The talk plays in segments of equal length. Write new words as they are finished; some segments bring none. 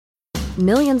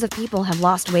Millions of people have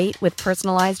lost weight with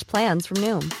personalized plans from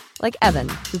Noom. Like Evan,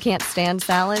 who can't stand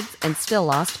salads and still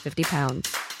lost 50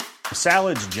 pounds.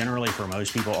 Salads generally for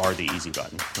most people are the easy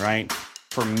button, right?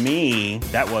 For me,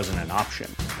 that wasn't an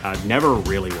option. I never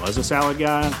really was a salad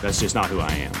guy. That's just not who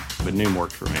I am. But Noom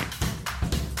worked for me.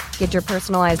 Get your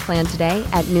personalized plan today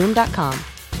at Noom.com.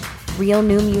 Real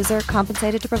Noom user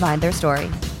compensated to provide their story.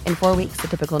 In 4 weeks, the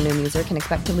typical Noom user can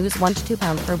expect to lose 1 to 2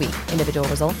 pounds per week. Individual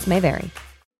results may vary.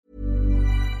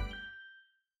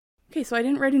 Okay, so I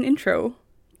didn't write an intro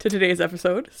to today's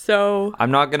episode, so... I'm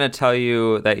not going to tell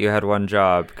you that you had one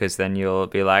job, because then you'll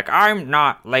be like, I'm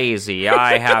not lazy.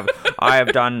 I have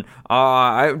done...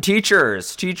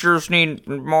 teachers need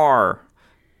more.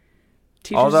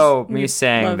 Teachers Although me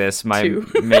saying this might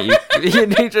make you...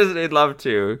 Teachers need love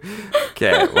too.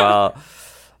 Okay, well,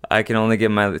 I can only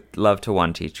give my love to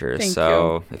one teacher. Thank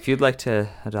so if you'd like to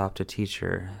adopt a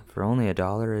teacher for only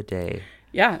 $1 a day...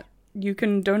 Yeah. You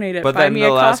can donate it. But Buy then me a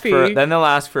coffee. then they'll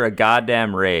ask for a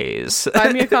goddamn raise.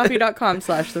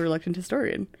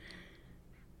 buymeacoffee.com/thereluctanthistorian.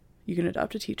 You can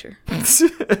adopt a teacher.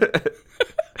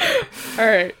 All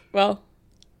right. Well,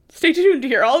 stay tuned to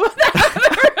hear all about that.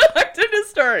 The Reluctant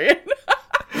Historian.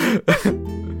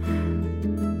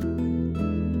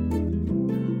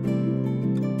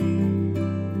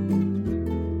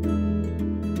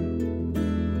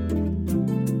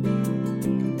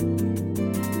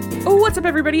 Oh, what's up,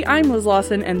 everybody? I'm Liz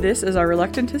Lawson, and this is our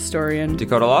Reluctant Historian.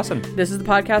 Dakota Lawson. This is the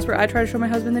podcast where I try to show my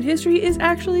husband that history is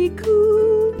actually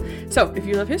cool. So, if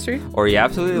you love history... Or you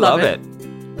absolutely love it.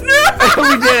 No!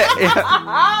 We did it!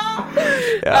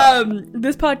 Yeah.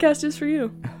 This podcast is for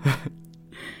you.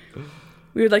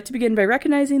 We would like to begin by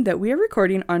recognizing that we are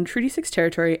recording on Treaty 6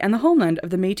 territory and the homeland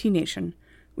of the Métis Nation.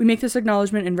 We make this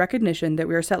acknowledgement in recognition that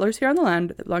we are settlers here on the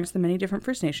land that belongs to the many different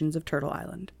First Nations of Turtle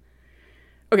Island.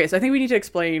 Okay, so I think we need to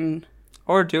explain...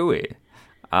 Or do we?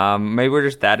 Maybe we're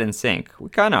just that in sync. We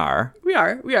kind of are. We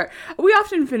are. We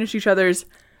often finish each other's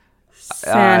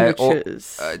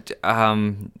sandwiches. Let's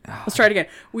try it again.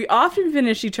 We often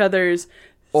finish each other's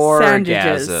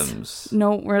orgasms. Sandwiches.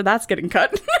 No, where that's getting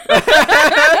cut.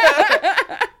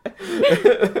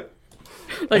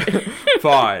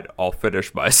 Fine, I'll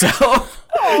finish myself.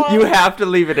 You have to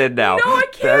leave it in now. No, I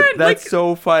can't. That's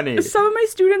so funny. Some of my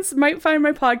students might find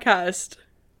my podcast.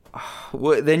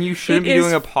 Well, then you shouldn't be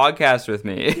doing a podcast with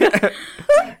me.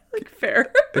 Fair.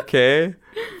 Okay.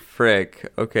 Frick.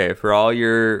 Okay, for all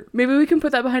your... Maybe we can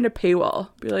put that behind a paywall.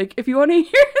 Be like, if you want to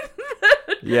hear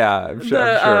I'm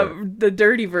sure. The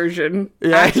dirty version.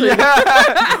 Yeah. We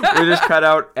just cut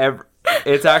out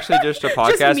It's actually just a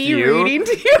podcast just me to you. Reading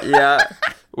to you. Yeah.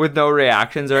 With no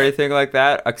reactions or anything like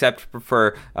that, except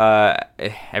for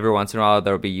every once in a while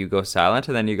there'll be you go silent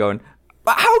and then you go,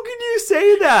 how can you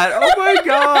say that? Oh my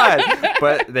God.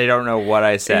 But they don't know what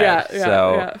I said.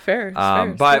 Yeah, fair.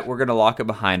 But we're going to lock it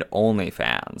behind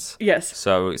OnlyFans. Yes.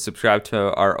 So subscribe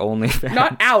to our OnlyFans.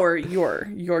 Not your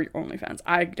OnlyFans.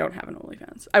 I don't have an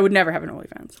OnlyFans. I would never have an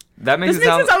OnlyFans. That makes it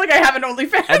sound like I have an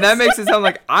OnlyFans. And that makes it sound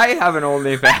like I have an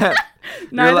OnlyFans.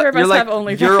 Neither of us have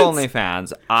OnlyFans. You're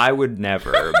OnlyFans. I would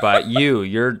never. But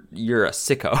you're a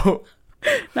sicko.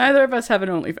 Neither of us have an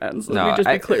OnlyFans. Let me just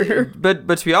be clear. But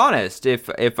to be honest, if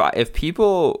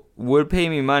people would pay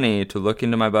me money to look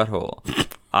into my butthole,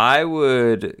 I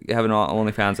would have an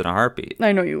OnlyFans in a heartbeat.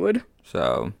 I know you would.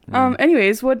 So.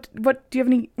 Anyways, what do you have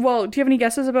any? Well, do you have any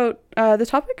guesses about the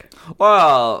topic?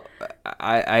 Well,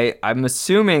 I'm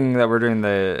assuming that we're doing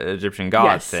the Egyptian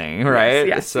god thing, right?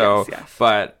 Yes.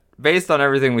 But based on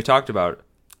everything we talked about.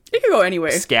 It could go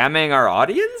anyway. Scamming our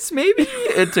audience, maybe,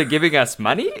 into giving us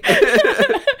money?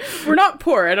 We're not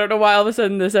poor. I don't know why all of a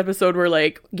sudden this episode we're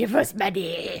like, give us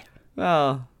money.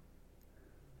 Well,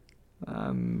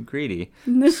 I'm greedy.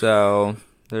 So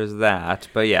there's that.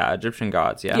 But yeah, Egyptian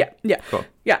gods, yeah. Yeah. Cool.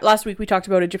 Yeah, last week we talked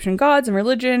about Egyptian gods and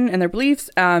religion and their beliefs.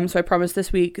 So I promised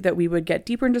this week that we would get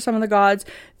deeper into some of the gods.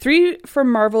 3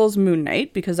 from Marvel's Moon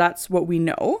Knight, because that's what we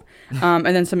know. And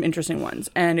then some interesting ones.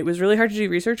 And it was really hard to do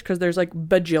research because there's like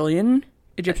bajillion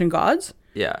Egyptian gods.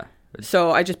 Yeah.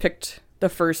 So I just picked the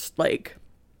first, like,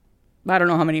 I don't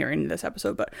know how many are in this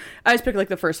episode, but I just picked like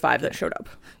the first 5 that showed up.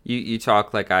 You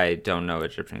talk like I don't know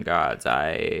Egyptian gods.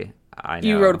 I know.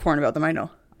 You wrote a porn about them, I know.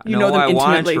 You know them intimately. I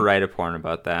wanted to write a porn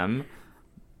about them,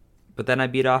 but then I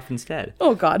beat off instead.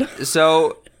 Oh, God.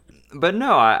 So, but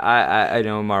no, I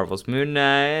know Marvel's Moon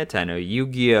Knight. I know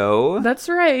Yu-Gi-Oh! That's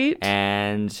right.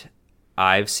 And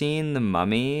I've seen The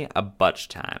Mummy a bunch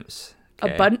times.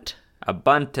 Okay? A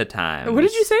bunch of times. What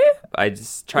did you say? I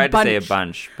just tried to say a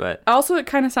bunch, but... Also, it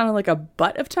kind of sounded like a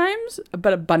butt of times,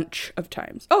 but a bunch of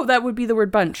times. Oh, that would be the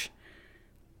word bunch.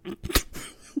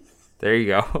 There you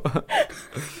go.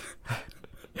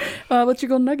 What's your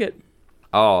golden nugget?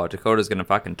 Oh, Dakota's gonna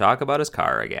fucking talk about his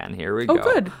car again. Here we go. Oh,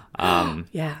 good.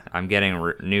 Yeah. I'm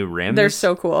getting new rims. They're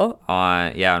so cool.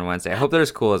 On Wednesday. I hope they're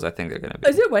as cool as I think they're gonna be.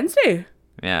 Is it Wednesday?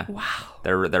 Yeah. Wow.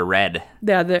 They're red.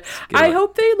 Yeah. I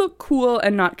hope they look cool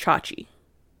and not chachi.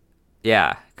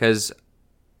 Yeah, because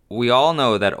we all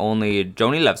know that only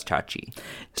Joni loves chachi.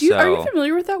 Are you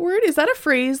familiar with that word? Is that a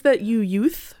phrase that you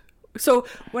youth? So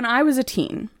when I was a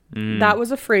teen, that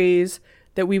was a phrase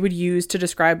that we would use to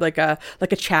describe like a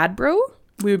Chad bro.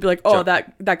 We would be like, oh,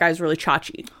 that guy's really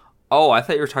chachi. Oh, I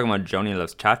thought you were talking about Joni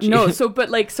loves chachi. No,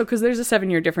 because there's a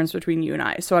 7-year difference between you and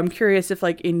I. So I'm curious if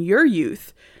like in your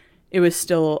youth, it was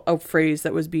still a phrase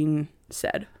that was being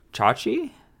said.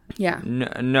 Chachi? Yeah.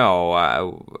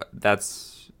 No,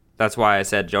 that's why I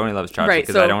said Joni loves chachi, right,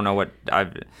 because so I don't know what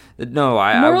I've...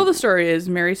 Moral of the story is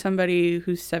marry somebody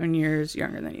who's 7 years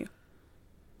younger than you.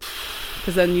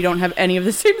 Because then you don't have any of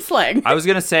the same slang. I was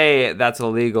going to say that's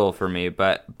illegal for me,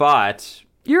 but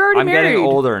you're already married. I'm getting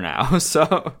older now,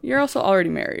 so... You're also already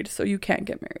married, so you can't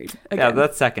get married again. Yeah,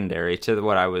 that's secondary to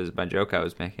my joke I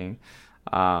was making.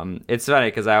 It's funny,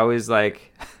 because I always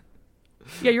like...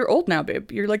 Yeah, you're old now,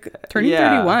 babe. You're like turning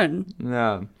 31.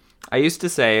 No. I used to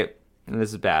say, and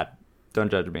this is bad, don't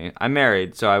judge me, I'm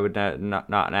married, so I would not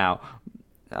now.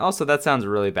 Also, that sounds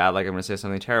really bad, like I'm going to say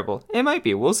something terrible. It might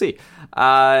be. We'll see.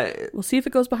 We'll see if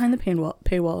it goes behind the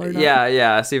paywall or not.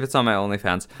 Yeah. See if it's on my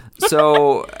OnlyFans.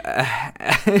 So,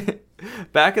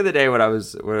 back in the day when I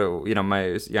was,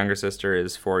 my younger sister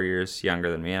is 4 years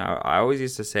younger than me. And I always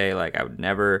used to say, like, I would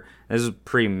never, this is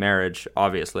pre-marriage,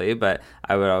 obviously, but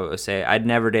I would always say I'd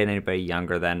never date anybody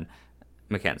younger than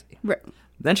Mackenzie. Right.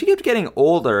 Then she kept getting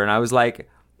older, and I was like,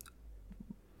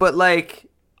 but, like...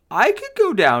 I could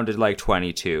go down to like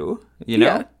 22, you know?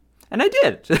 Yeah. And I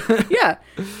did. Yeah.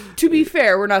 To be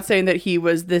fair, we're not saying that he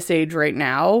was this age right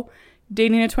now.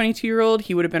 Dating a 22-year-old,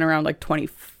 he would have been around like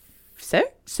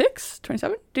 26,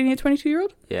 27, dating a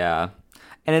 22-year-old. Yeah.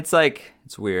 And it's like,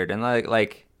 it's weird. And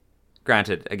like,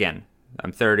 granted, again,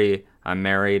 I'm 30, I'm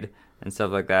married and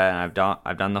stuff like that. And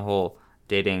I've done the whole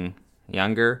dating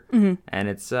younger, and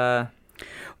it's,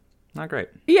 not great.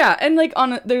 Yeah, and like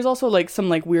there's also like some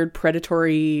like weird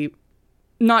predatory.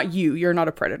 Not you. You're not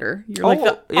a predator. You're like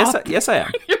the yes, I am.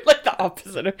 You're like the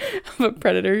opposite of a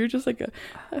predator. You're just like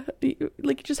you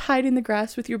just hide in the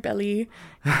grass with your belly.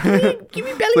 Give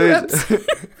me belly rubs.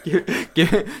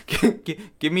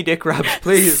 give me dick rubs,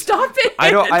 please. Stop it. I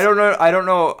don't know.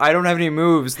 I don't have any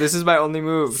moves. This is my only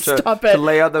move. Stop it. To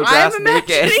lay on the grass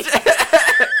naked.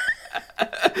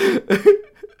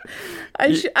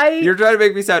 You're trying to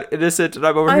make me sound innocent, and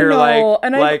I'm over here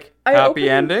like happy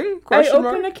ending? I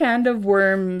opened a can of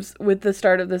worms with the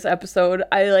start of this episode.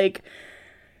 I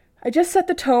just set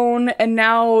the tone, and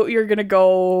now you're gonna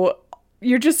go.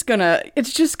 It's just gonna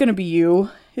be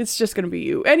you. It's just gonna be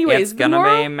you. Anyways, it's gonna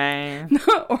be me.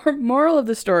 Or moral of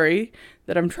the story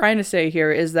that I'm trying to say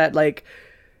here is that like,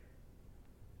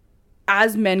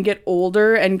 as men get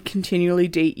older and continually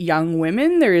date young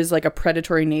women, there is like a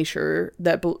predatory nature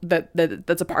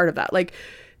that's a part of that. Like,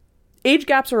 age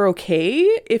gaps are okay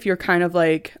if you're kind of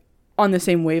like on the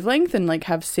same wavelength and like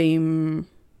have same,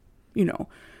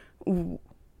 when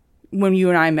you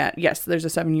and I met, yes, there's a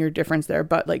 7-year difference there,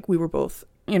 but like we were both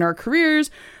in our careers,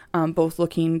 both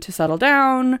looking to settle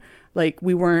down. Like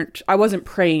I wasn't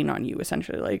preying on you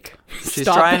essentially. Like, she's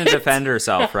trying to defend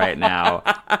herself right now.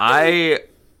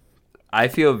 I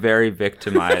feel very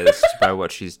victimized by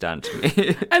what she's done to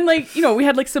me. And like, we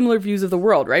had like similar views of the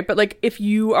world, right? But like, if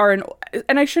you are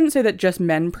and I shouldn't say that just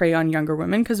men prey on younger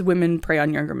women, because women prey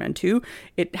on younger men too.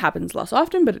 It happens less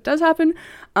often, but it does happen.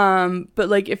 But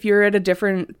like, if you're at a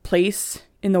different place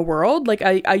in the world, like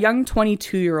a young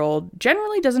 22-year-old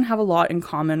generally doesn't have a lot in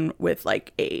common with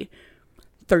like a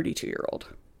 32-year-old,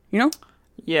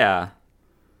 Yeah.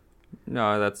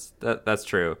 No, that's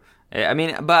true. I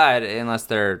mean, but unless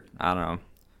they're, I don't know,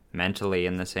 mentally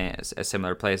in a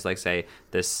similar place, like say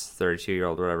this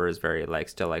 32-year-old or whatever is very like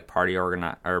still like party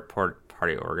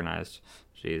organized.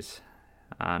 Jeez,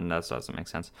 that doesn't make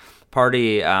sense.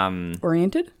 Party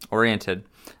oriented,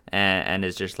 and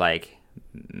is just like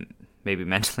maybe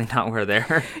mentally not where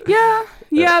they're.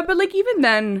 Yeah, but like even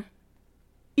then.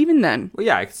 Well,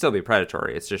 yeah, it could still be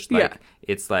predatory. It's just like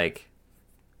it's like.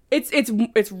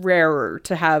 It's rarer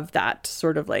to have that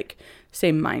sort of like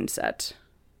same mindset.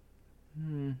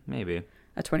 Maybe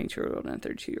a 22-year-old and a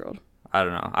 32-year-old. I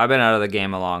don't know. I've been out of the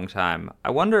game a long time.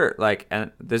 I wonder, like,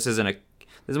 and this is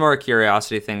more a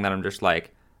curiosity thing that I'm just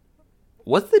like,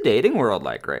 what's the dating world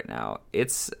like right now?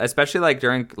 It's especially like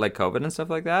during like COVID and stuff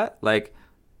like that. Like,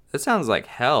 it sounds like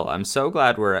hell. I'm so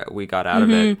glad we got out of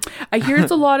it. I hear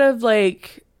it's a lot of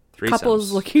like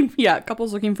Couples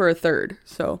looking for a third.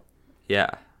 So Yeah.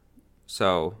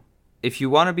 So if you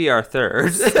want to be our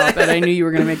third, stop it. I knew you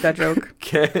were going to make that joke.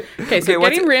 Okay. So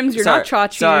getting rims, you're not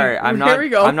Chachi. Sorry, I'm not. Here we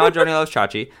go. I'm not Johnny Loves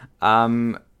Chachi.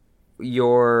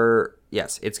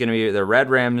 Yes, it's gonna be the red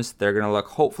rims. They're gonna look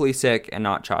hopefully sick and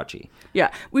not Chachi. Yeah,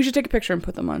 we should take a picture and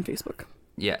put them on Facebook.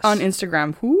 Yes. On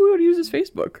Instagram. Who uses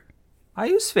Facebook? I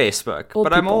use Facebook, Old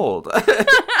but I'm people. old.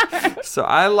 So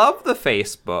I love the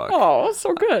Facebook. Oh,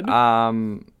 so good.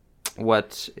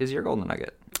 What is your golden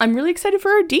nugget? I'm really excited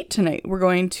for our date tonight. We're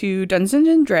going to Dungeons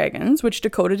and Dragons, which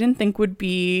Dakota didn't think would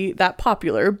be that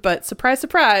popular, but surprise,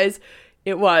 surprise,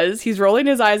 it was. He's rolling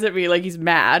his eyes at me like he's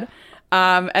mad.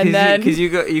 Because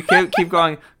you keep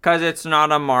going, because it's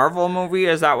not a Marvel movie.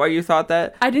 Is that why you thought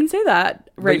that? I didn't say that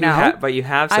now. But you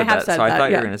have said that, so I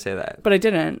thought you were going to say that. But I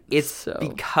didn't. It's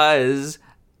because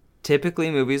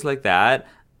typically movies like that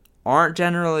aren't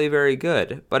generally very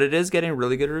good, but it is getting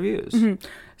really good reviews. Mm-hmm.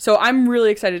 So I'm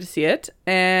really excited to see it.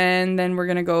 And then we're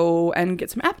going to go and get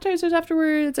some appetizers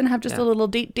afterwards and have just a little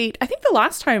date. I think the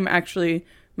last time, actually,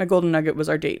 my golden nugget was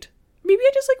our date. Maybe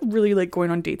I just really like going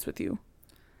on dates with you.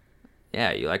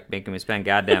 Yeah, you like making me spend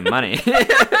goddamn money.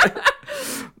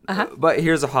 But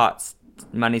here's a hot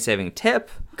money-saving tip.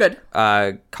 Good.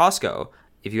 Costco.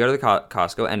 If you go to the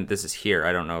Costco, and this is here,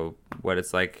 I don't know what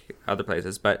it's like other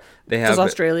places, but they have... Does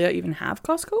Australia even have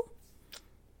Costco?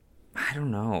 I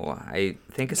don't know. I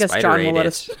think a guess spider John will ate let it.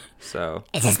 us- So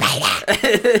It's a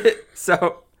spider.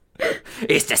 so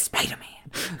it's the Spider-Man.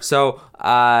 So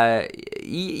Costco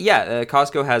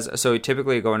has. So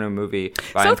typically you go into a movie.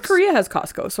 South Korea has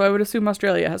Costco, so I would assume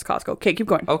Australia has Costco. Okay, keep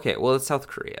going. Okay, well it's South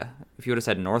Korea. If you would have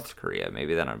said North Korea,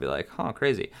 maybe then I'd be like, huh,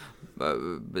 crazy. But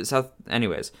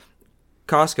anyways,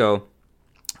 Costco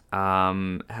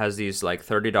has these like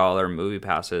 $30 movie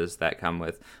passes that come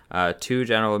with 2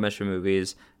 general admission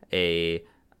movies, 2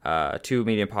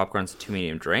 medium popcorns, 2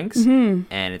 medium drinks, and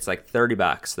it's like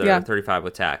 $30. They're 35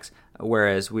 with tax.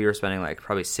 Whereas we were spending like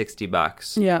probably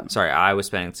 $60. Yeah. Sorry, I was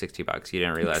spending $60. You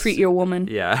didn't realize. Treat your woman.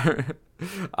 Yeah.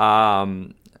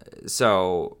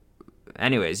 So,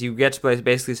 anyways, you get to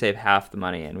basically save half the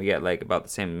money, and we get like about the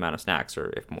same amount of snacks,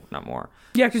 or if not more.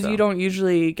 Yeah, because you don't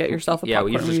usually get yourself a popcorn.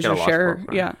 We usually just get a lot of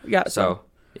popcorn. Yeah. So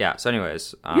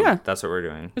anyways, that's what we're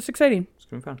doing. It's exciting. It's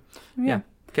gonna be fun. Yeah.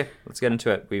 Okay, let's get into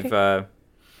it. We've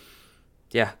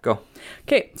go.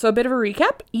 Okay, so a bit of a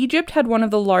recap. Egypt had one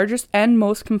of the largest and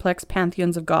most complex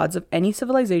pantheons of gods of any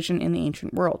civilization in the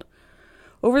ancient world.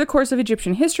 Over the course of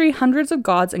Egyptian history, hundreds of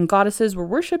gods and goddesses were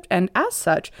worshipped, and as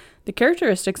such, the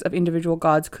characteristics of individual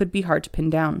gods could be hard to pin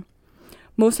down.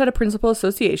 Most had a principal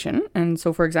association, and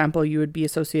so, for example, you would be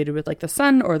associated with like the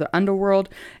sun or the underworld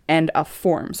and a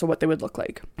form, so what they would look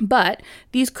like. But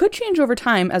these could change over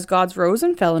time as gods rose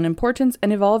and fell in importance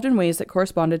and evolved in ways that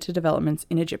corresponded to developments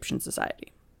in Egyptian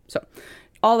society. So,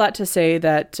 all that to say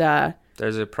that...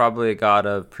 There's probably a god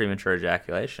of premature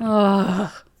ejaculation.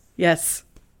 yes.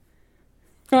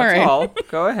 That's right. all.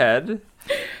 Go ahead.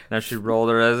 Now she rolled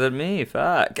her eyes at me.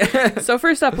 Fuck. So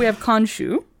first up, we have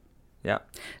Khonshu. Yeah.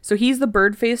 So he's the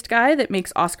bird-faced guy that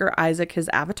makes Oscar Isaac his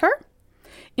avatar.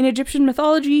 In Egyptian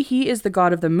mythology, he is the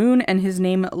god of the moon, and his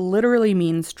name literally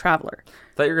means traveler. I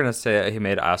thought you were going to say he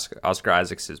made Oscar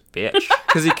Isaacs his bitch.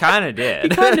 Because he kind of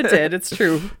did. He kind of did, it's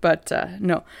true. But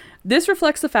no. This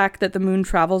reflects the fact that the moon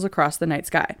travels across the night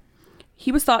sky.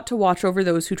 He was thought to watch over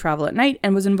those who travel at night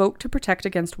and was invoked to protect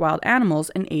against wild animals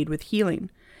and aid with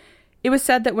healing. It was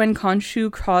said that when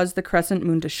Khonshu caused the crescent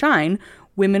moon to shine,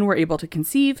 women were able to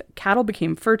conceive, cattle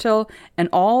became fertile, and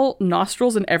all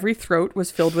nostrils and every throat was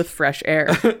filled with fresh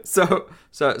air. So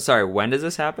sorry, when does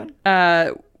this happen?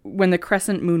 When the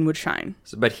crescent moon would shine.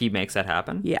 But he makes that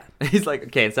happen? Yeah. He's like,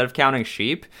 okay, instead of counting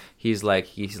sheep, he's like,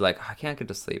 I can't get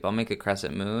to sleep. I'll make a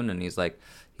crescent moon. And he's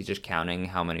just counting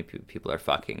how many people are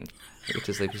fucking. Which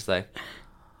is like, just like.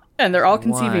 And they're all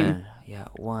conceiving.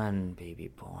 One baby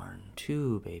born,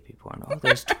 2 baby born. Oh,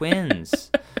 there's twins.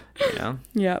 You know?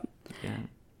 Yeah. Yeah.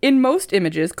 In most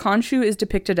images, Khonshu is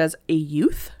depicted as a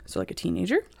youth, so like a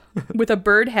teenager, with a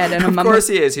bird head and a Of course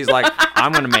he is. He's like,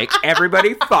 I'm going to make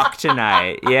everybody fuck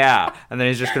tonight. Yeah. And then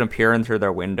he's just going to peer in through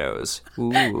their windows.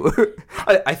 Ooh.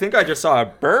 I think I just saw a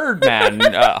bird man,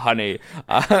 honey.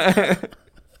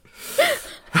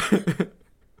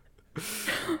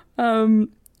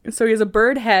 So he has a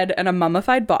bird head and a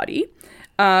mummified body.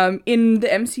 In the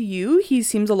MCU, he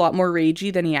seems a lot more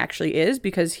ragey than he actually is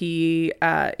because he,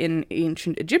 in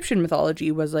ancient Egyptian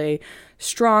mythology, was a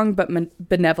strong but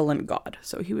benevolent god.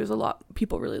 So he was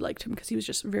people really liked him because he was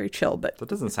just very chill. But That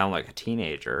doesn't sound like a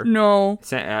teenager. no.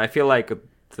 I feel like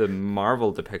the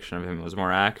Marvel depiction of him was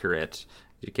more accurate.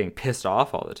 You're getting pissed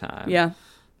off all the time. Yeah.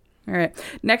 All right.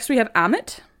 Next, we have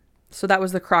Ammit. So that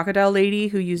was the crocodile lady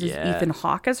who uses Yeah. Ethan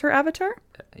Hawke as her avatar.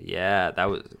 Yeah, that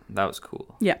was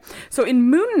cool. Yeah. So in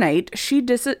Moon Knight, she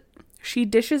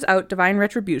dishes out divine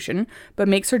retribution, but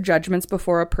makes her judgments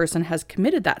before a person has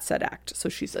committed that said act. So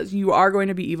she says, you are going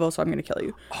to be evil, so I'm going to kill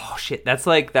you. Oh, shit. That's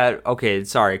like that. Okay,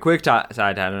 sorry. Quick side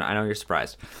tangent. I know you're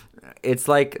surprised. It's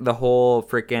like the whole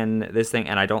freaking this thing,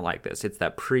 and I don't like this. It's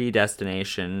that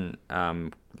predestination,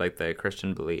 like the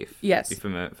Christian belief. Yes. You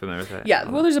familiar with that? Yeah.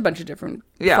 Well, there's a bunch of different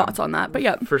thoughts on that, but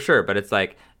yeah. For sure, but it's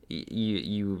like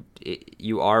you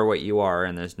are what you are,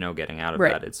 and there's no getting out of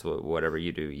Right. that. It's whatever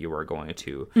you do, you are going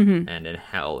to end in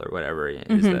hell or whatever.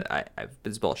 Is that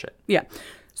it's bullshit. Yeah.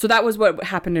 So that was what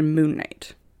happened in Moon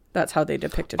Knight. That's how they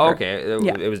depicted her. Okay,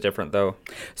 Yeah. it was different though.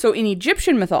 So in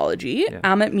Egyptian mythology,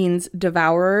 Ammit means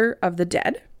devourer of the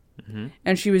dead.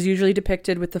 And she was usually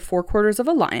depicted with the forequarters of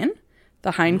a lion,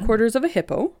 the hindquarters of a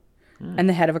hippo, and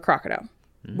the head of a crocodile,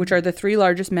 which are the three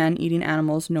largest man-eating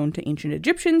animals known to ancient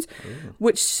Egyptians,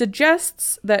 which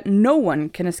suggests that no one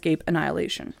can escape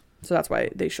annihilation. So that's why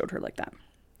they showed her like that.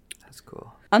 That's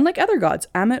cool. Unlike other gods,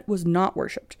 Ammit was not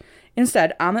worshipped.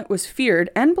 Instead, Ammit was feared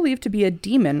and believed to be a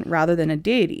demon rather than a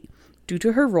deity, due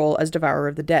to her role as devourer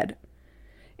of the dead.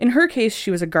 In her case, she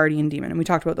was a guardian demon, and we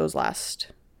talked about those last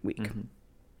week.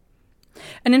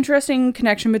 An interesting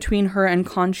connection between her and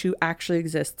Khonshu actually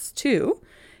exists too.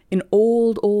 In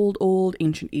old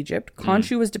ancient Egypt,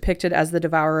 Khonshu was depicted as the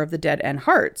devourer of the dead and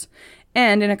hearts.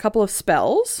 And in a couple of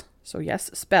spells, so yes,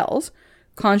 spells,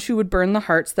 Khonshu would burn the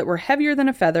hearts that were heavier than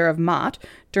a feather of Maat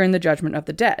during the judgment of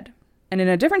the dead. And in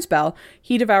a different spell,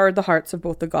 he devoured the hearts of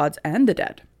both the gods and the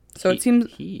dead. So it seems...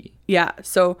 Yeah,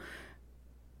 so...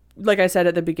 Like I said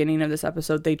at the beginning of this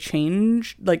episode, they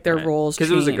changed, like their roles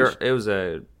changed. Because it was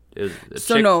a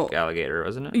chick alligator,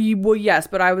 wasn't it? Well, yes,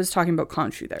 but I was talking about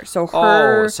Khonshu there. So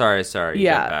her... Oh, sorry. You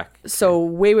Yeah. got back. So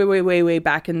way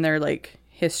back in their like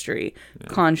history,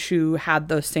 Khonshu had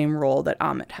the same role that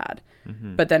Ammit had.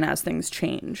 But then as things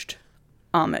changed,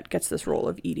 Ammit gets this role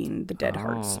of eating the dead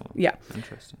hearts. Yeah.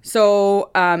 Interesting.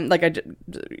 So,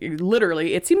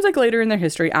 literally, it seems like later in their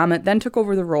history, Ammit then took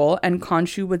over the role, and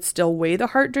Khonshu would still weigh the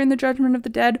heart during the judgment of the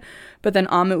dead, but then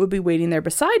Ammit would be waiting there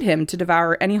beside him to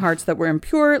devour any hearts that were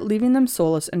impure, leaving them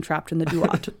soulless and trapped in the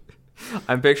duat.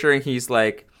 I'm picturing he's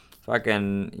like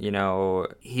fucking,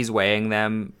 he's weighing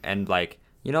them and like,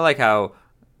 like how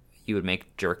you would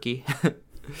make jerky.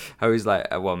 How he's like,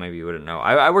 well, maybe you wouldn't know.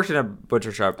 I worked in a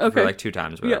butcher shop for like 2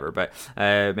 times, whatever. But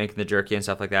making the jerky and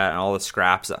stuff like that, and all the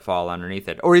scraps that fall underneath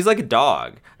it. Or he's like a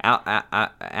dog,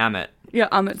 Ammit. Yeah,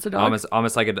 Ammit's a dog.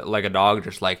 Almost like a dog,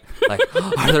 just like,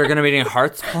 are there gonna be any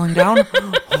hearts falling down?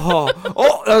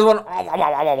 Oh, there's one.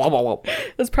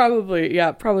 That's probably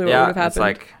what would have happened. It's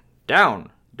like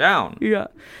down. Yeah.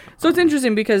 So it's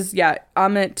interesting because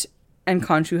Ammit and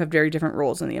Khonshu have very different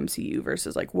roles in the MCU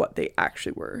versus like what they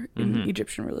actually were in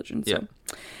Egyptian religion. So. Yeah.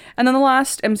 And then the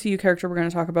last MCU character we're going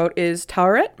to talk about is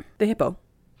Taweret, the hippo.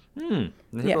 The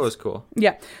hippo is cool.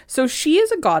 Yeah. So she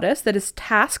is a goddess that is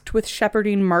tasked with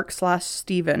shepherding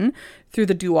Mark/Stephen through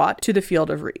the Duat to the Field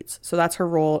of Reeds. So that's her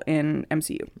role in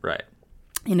MCU. Right.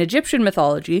 In Egyptian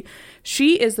mythology,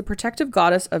 she is the protective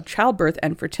goddess of childbirth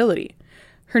and fertility.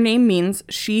 Her name means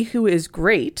she who is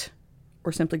great,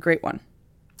 or simply great one.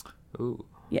 Ooh.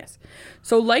 Yes.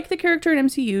 So like the character in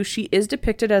MCU, she is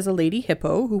depicted as a lady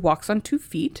hippo who walks on 2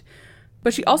 feet,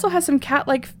 but she also has some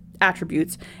cat-like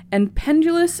attributes and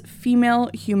pendulous female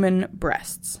human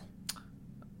breasts.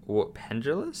 What,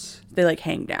 pendulous? They like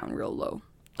hang down real low.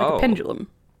 Like a pendulum.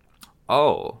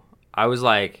 Oh. I was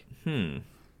like,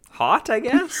 hot, I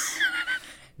guess?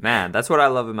 Man, that's what I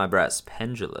love in my breasts.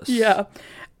 Pendulous. Yeah.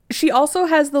 She also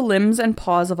has the limbs and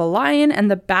paws of a lion and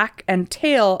the back and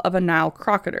tail of a Nile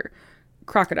crocodile.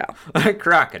 Crocodile. Well,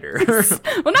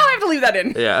 now I have to leave that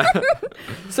in. Yeah.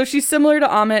 So she's similar to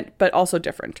Ammit, but also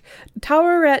different.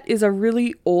 Taweret is a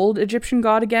really old Egyptian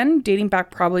god again, dating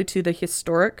back probably to the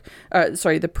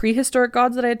prehistoric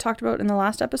gods that I had talked about in the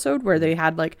last episode, where they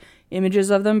had like images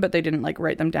of them, but they didn't like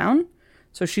write them down.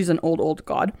 So she's an old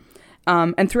god.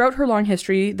 And throughout her long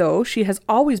history, though, she has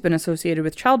always been associated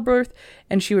with childbirth,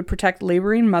 and she would protect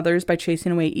laboring mothers by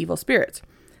chasing away evil spirits.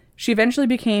 She eventually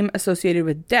became associated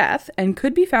with death and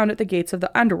could be found at the gates of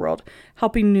the underworld,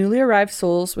 helping newly arrived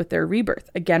souls with their rebirth,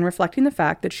 again reflecting the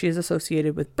fact that she is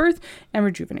associated with birth and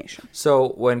rejuvenation.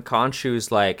 So when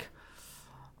Khonshu's like,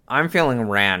 I'm feeling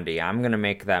randy, I'm going to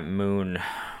make that moon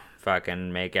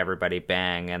fucking make everybody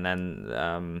bang, and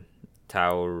then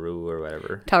Tauru or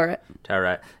whatever.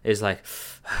 Taweret is like,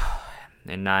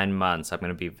 in 9 months, I'm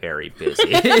going to be very busy.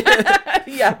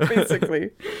 Yeah,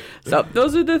 basically. So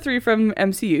those are the 3 from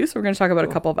MCU. So we're going to talk about a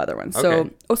couple of other ones. Okay.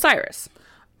 So Osiris.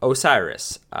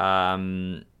 Osiris.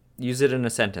 Use it in a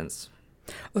sentence.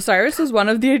 Osiris is one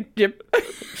of the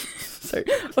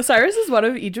Osiris is one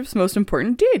of Egypt's most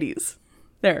important deities.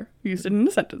 There, used it in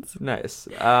a sentence. Nice.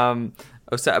 But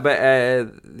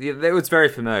it was very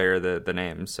familiar, the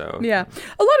name, so... Yeah.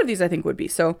 A lot of these, I think, would be.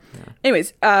 So,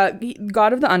 anyways,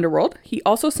 god of the underworld. He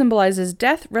also symbolizes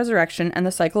death, resurrection, and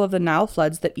the cycle of the Nile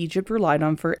floods that Egypt relied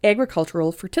on for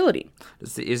agricultural fertility.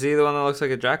 Is he the one that looks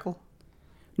like a jackal?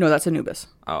 No, that's Anubis.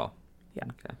 Oh. Yeah.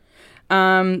 Okay.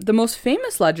 The most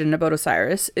famous legend about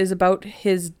Osiris is about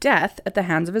his death at the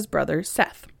hands of his brother,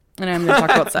 Seth. And I'm going to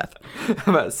talk about Seth.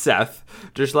 About Seth.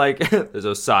 Just like, there's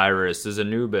Osiris, there's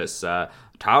Anubis,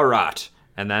 Taurat,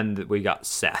 and then we got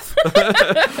Seth.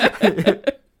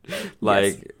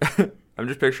 Like, I'm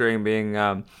just picturing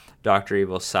being Dr.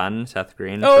 Evil's son, Seth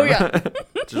Green. Oh, yeah.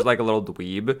 Just like a little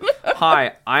dweeb.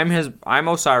 Hi, I'm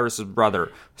Osiris's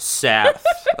brother, Seth.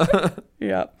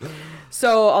 Yeah.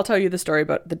 So I'll tell you the story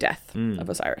about the death of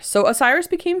Osiris. So Osiris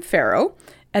became pharaoh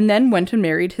and then went and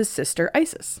married his sister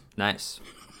Isis. Nice.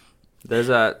 There's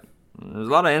a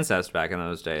lot of incest back in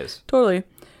those days. Totally.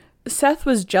 Seth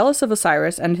was jealous of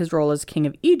Osiris and his role as king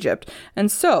of Egypt,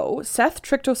 and so Seth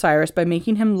tricked Osiris by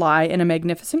making him lie in a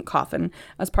magnificent coffin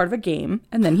as part of a game,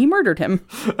 and then he murdered him.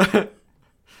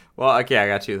 Well, okay, I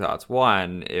got two thoughts.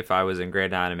 One, if I was in grade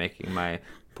 9 and making my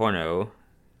porno,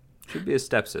 should be a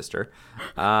stepsister.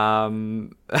 There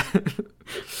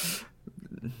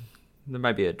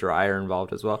might be a dryer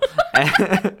involved as well.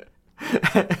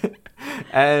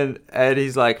 And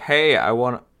he's like, hey, I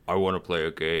want to play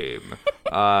a game.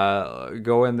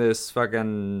 Go in this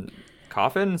fucking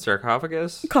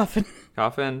sarcophagus,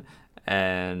 coffin,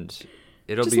 and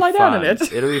it'll Just be lie fun. down in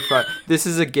it. It'll be fun. This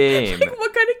is a game.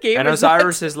 What kind of game And is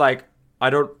Osiris that? is like, I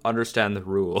don't understand the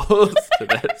rules to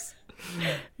this.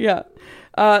 Yeah.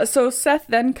 So Seth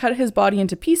then cut his body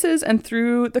into pieces and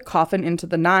threw the coffin into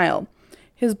the Nile.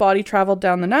 His body traveled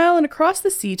down the Nile and across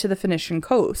the sea to the Phoenician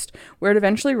coast, where it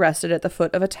eventually rested at the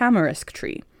foot of a tamarisk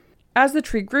tree. As the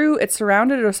tree grew, it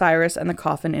surrounded Osiris and the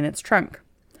coffin in its trunk.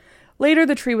 Later,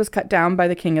 the tree was cut down by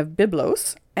the king of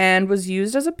Byblos and was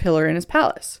used as a pillar in his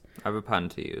palace. I have a pun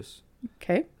to use.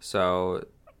 Okay. So,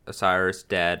 Osiris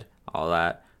dead, all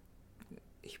that.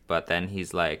 But then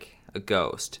he's like a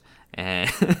ghost.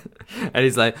 And and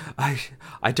he's like,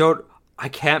 I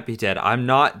can't be dead. I'm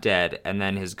not dead. And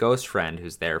then his ghost friend,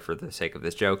 who's there for the sake of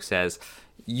this joke, says,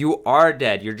 you are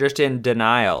dead. You're just in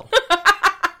denial.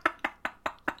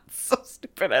 So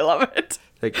stupid. I love it.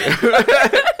 Like,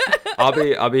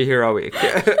 I'll be here all week.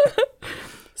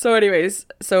 So anyways,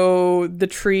 the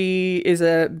tree is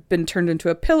been turned into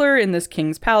a pillar in this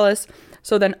king's palace.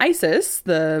 So then Isis,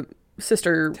 the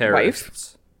sister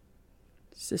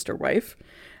wife,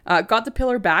 got the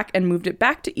pillar back and moved it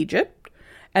back to Egypt.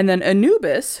 And then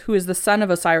Anubis, who is the son of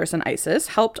Osiris and Isis,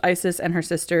 helped Isis and her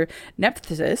sister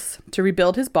Nephthys to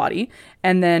rebuild his body.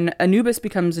 And then Anubis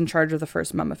becomes in charge of the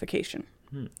first mummification.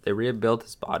 They rebuilt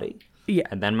his body? Yeah.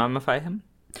 And then mummify him?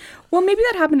 Well, maybe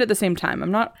that happened at the same time.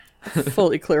 I'm not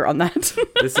fully clear on that.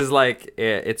 This is like,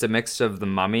 it's a mix of the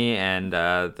mummy and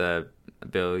the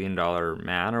 $1 billion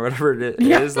man or whatever it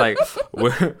is. Like,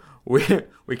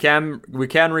 we can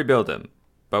rebuild him,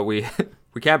 but we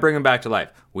can't bring him back to life.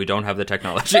 We don't have the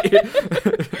technology.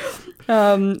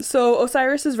 So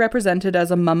Osiris is represented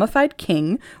as a mummified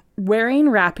king wearing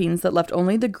wrappings that left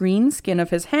only the green skin of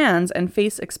his hands and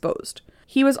face exposed.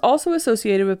 He was also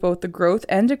associated with both the growth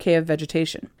and decay of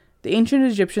vegetation. The ancient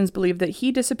Egyptians believed that he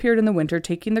disappeared in the winter,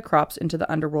 taking the crops into the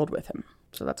underworld with him.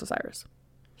 So that's Osiris.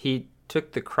 He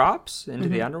took the crops into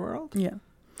the underworld? Yeah.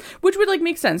 Which would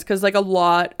make sense because a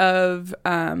lot of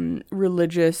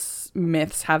religious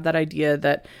myths have that idea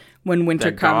that when winter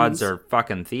that comes, gods are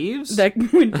fucking thieves. That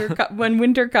when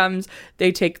winter comes,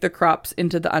 they take the crops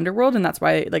into the underworld, and that's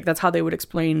why that's how they would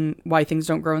explain why things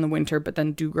don't grow in the winter but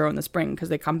then do grow in the spring, because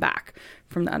they come back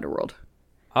from the underworld.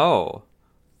 Oh,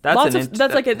 that's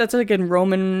in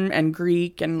Roman and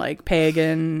Greek and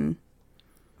pagan.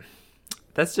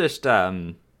 That's just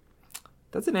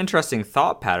that's an interesting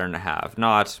thought pattern to have.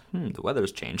 Not, the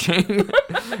weather's changing.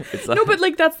 It's No, but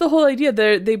that's the whole idea.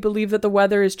 They believe that the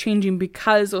weather is changing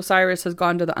because Osiris has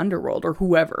gone to the underworld, or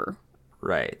whoever.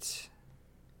 Right.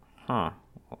 Huh.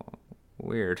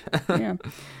 Weird. Yeah.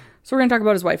 So we're going to talk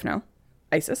about his wife now,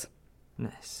 Isis.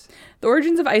 Nice. The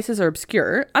origins of Isis are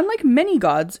obscure. Unlike many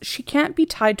gods, she can't be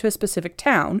tied to a specific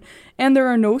town, and there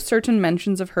are no certain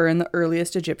mentions of her in the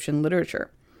earliest Egyptian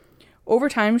literature. Over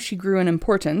time, she grew in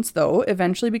importance, though,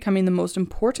 eventually becoming the most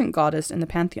important goddess in the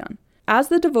pantheon. As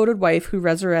the devoted wife who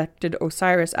resurrected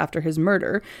Osiris after his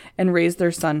murder and raised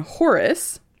their son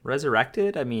Horus,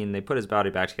 resurrected? I mean, they put his body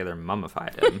back together and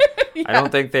mummified him. I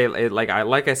don't think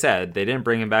like I said, they didn't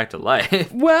bring him back to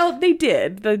life. Well, they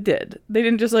did. They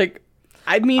didn't just like.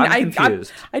 I mean, I'm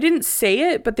confused. I didn't say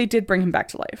it, but they did bring him back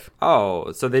to life.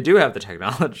 Oh, so they do have the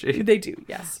technology. They do,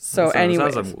 yes. So anyways.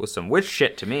 anyways. Sounds like some witch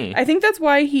shit to me. I think that's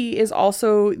why he is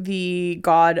also the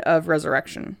god of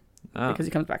resurrection. Because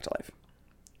he comes back to life.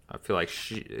 I feel like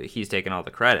he's taking all the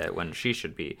credit when she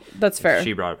should be. That's fair.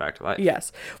 She brought it back to life.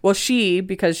 Yes. Well,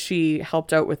 because she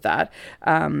helped out with that,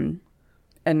 and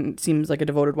seems like a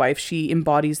devoted wife, she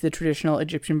embodies the traditional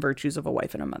Egyptian virtues of a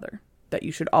wife and a mother. That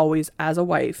you should always, as a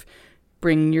wife,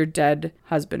 bring your dead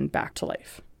husband back to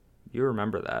life. You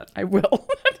remember that. I will.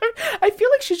 I feel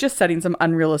like she's just setting some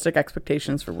unrealistic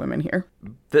expectations for women here.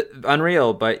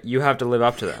 Unreal, but you have to live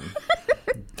up to them.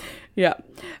 Yeah.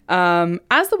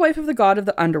 As the wife of the god of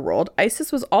the underworld,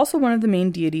 Isis was also one of the main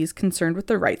deities concerned with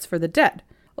the rites for the dead.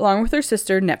 Along with her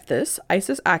sister Nephthys,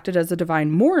 Isis acted as a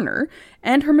divine mourner,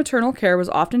 and her maternal care was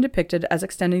often depicted as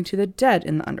extending to the dead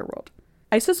in the underworld.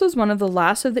 Isis was one of the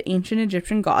last of the ancient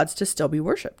Egyptian gods to still be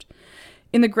worshipped.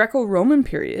 In the Greco-Roman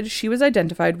period, she was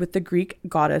identified with the Greek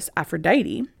goddess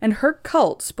Aphrodite, and her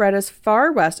cult spread as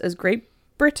far west as Great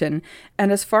Britain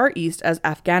and as far east as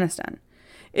Afghanistan.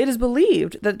 It is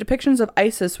believed that depictions of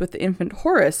Isis with the infant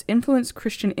Horus influenced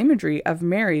Christian imagery of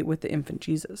Mary with the infant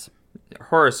Jesus.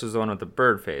 Horus was the one with the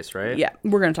bird face, right? Yeah,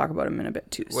 we're going to talk about him in a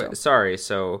bit too. Wait, sorry,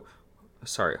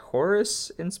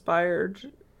 Horus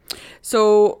inspired?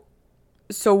 So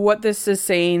what this is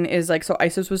saying is like, so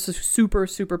Isis was a super,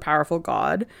 super powerful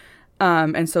god.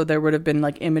 And so there would have been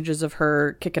like images of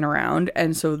her kicking around.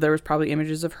 And so there was probably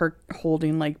images of her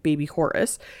holding like baby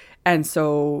Horus. And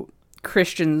so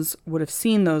Christians would have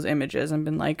seen those images and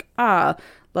been like,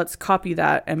 let's copy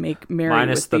that and make Mary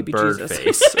minus with baby the bird Jesus.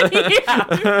 face.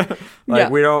 Yeah. Like,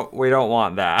 we don't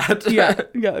want that. yeah,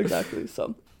 exactly. So,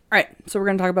 all right. So we're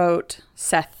going to talk about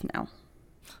Seth now.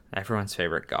 Everyone's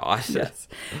favorite god. Yes.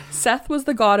 Seth was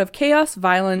the god of chaos,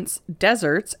 violence,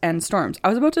 deserts, and storms. I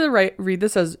was about to read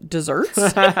this as desserts,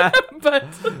 but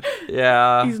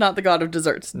yeah, he's not the god of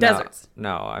desserts. Deserts.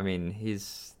 No, I mean,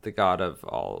 he's the god of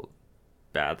all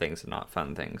bad things and not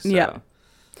fun things. So. Yeah.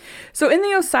 So in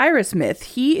the Osiris myth,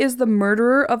 he is the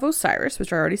murderer of Osiris,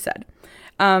 which I already said.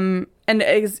 And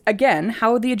again,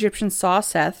 how the Egyptians saw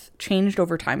Seth changed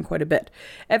over time quite a bit.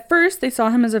 At first, they saw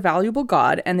him as a valuable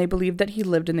god, and they believed that he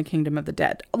lived in the kingdom of the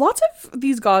dead. Lots of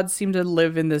these gods seem to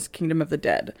live in this kingdom of the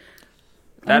dead.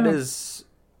 That is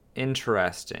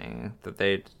interesting. That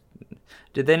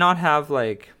did they not have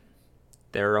like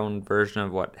their own version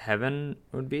of what heaven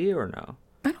would be, or no?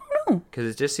 I don't know. Because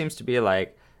it just seems to be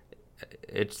like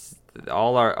it's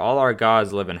all our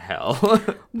gods live in hell.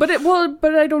 But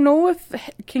I don't know if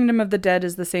Kingdom of the Dead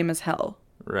is the same as hell.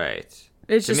 Right.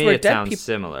 It's to just me, where it dead sounds people.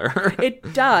 similar.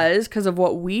 It does because of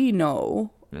what we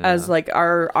know as like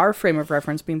our frame of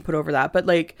reference being put over that. But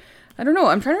like, I don't know.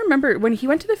 I'm trying to remember when he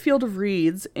went to the Field of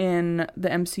Reeds in the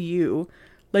MCU.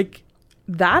 Like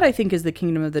that, I think is the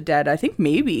Kingdom of the Dead. I think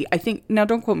now.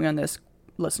 Don't quote me on this,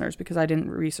 listeners, because I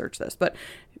didn't research this, but.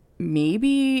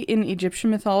 Maybe in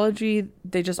Egyptian mythology,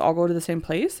 they just all go to the same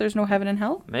place. There's no heaven and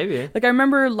hell. Maybe. Like I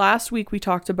remember last week we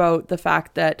talked about the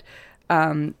fact that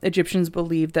Egyptians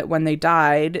believed that when they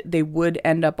died, they would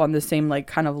end up on the same like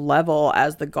kind of level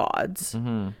as the gods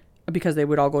because they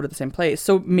would all go to the same place.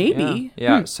 So maybe.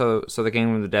 Yeah. So the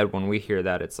Kingdom of the Dead, when we hear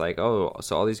that, it's like, oh,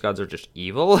 so all these gods are just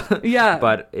evil. Yeah.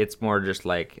 But it's more just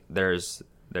like there's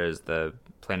the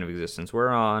plane of existence we're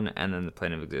on, and then the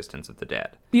plane of existence of the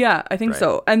dead. Yeah, I think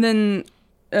so. And then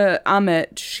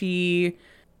Ammit,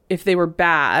 if they were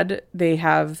bad, they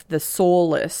have the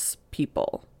soulless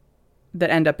people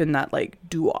that end up in that like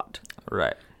duat.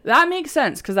 Right. That makes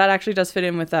sense because that actually does fit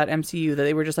in with that MCU that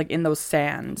they were just like in those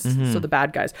sands. So the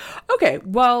bad guys. Okay,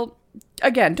 well,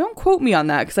 again, don't quote me on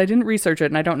that because I didn't research it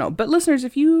and I don't know. But listeners,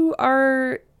 if you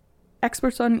are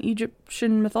experts on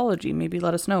Egyptian mythology, maybe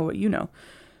let us know what you know.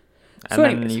 And so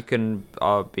then anyways. you can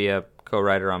be a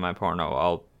co-writer on my porno.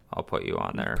 I'll put you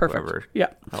on there. Perfect. Whoever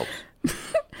helps. Yeah.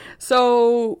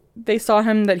 So they saw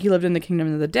him that he lived in the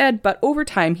kingdom of the dead, but over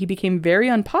time he became very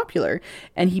unpopular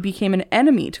and he became an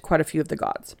enemy to quite a few of the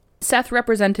gods. Seth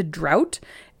represented drought,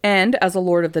 and as a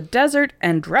lord of the desert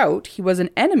and drought, he was an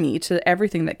enemy to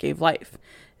everything that gave life.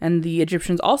 And the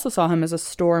Egyptians also saw him as a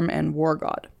storm and war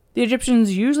god. The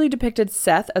Egyptians usually depicted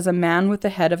Seth as a man with the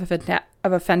head of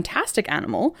a fantastic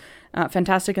animal,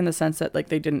 fantastic in the sense that like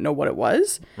they didn't know what it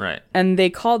was. Right. And they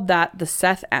called that the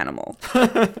Seth animal.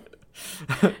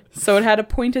 So it had a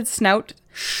pointed snout.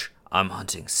 Shh, I'm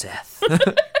hunting Seth.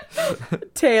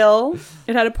 Tail.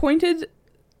 It had a pointed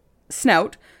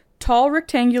snout, tall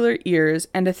rectangular ears,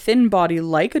 and a thin body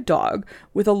like a dog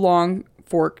with a long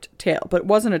forked tail, but it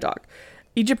wasn't a dog.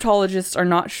 Egyptologists are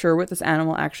not sure what this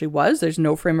animal actually was. There's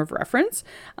no frame of reference,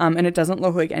 and it doesn't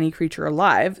look like any creature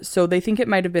alive, so they think it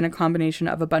might have been a combination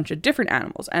of a bunch of different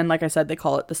animals. And like I said, they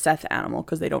call it the Seth animal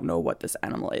because they don't know what this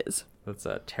animal is. That's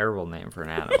a terrible name for an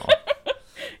animal.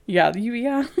 Yeah.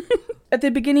 At the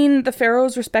beginning, the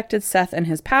pharaohs respected Seth and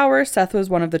his power. Seth was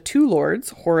one of the two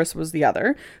lords, Horus was the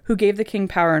other, who gave the king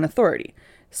power and authority.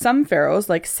 Some pharaohs,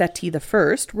 like Seti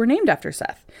I, were named after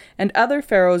Seth, and other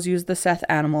pharaohs used the Seth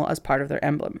animal as part of their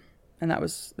emblem. And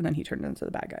then he turned into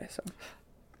the bad guy. So,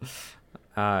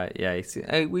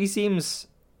 he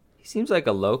seems like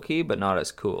a Loki, but not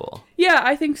as cool. Yeah,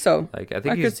 I think so. Like, I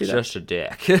think he's just a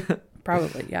dick.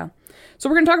 Probably, yeah. So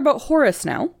we're going to talk about Horus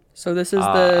now. So this is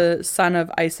the son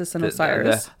of Isis and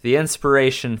Osiris. The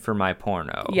inspiration for my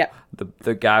porno. Yeah.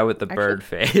 The guy with the bird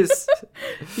face.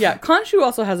 Yeah, Khonshu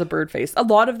also has a bird face. A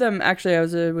lot of them, actually,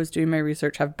 I was doing my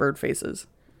research, have bird faces.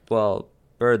 Well,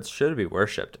 birds should be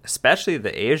worshipped, especially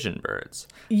the Asian birds.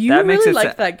 You really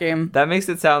liked that game. That makes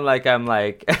it sound like I'm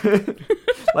like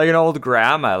like an old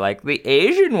grandma. Like, the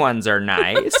Asian ones are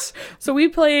nice. So we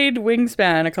played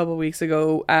Wingspan a couple weeks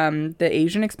ago, the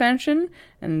Asian expansion,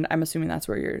 and I'm assuming that's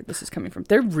where this is coming from.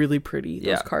 They're really pretty,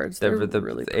 those cards. They're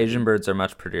really pretty. Asian birds are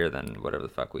much prettier than whatever the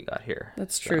fuck we got here.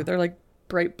 That's true. So. They're like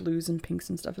bright blues and pinks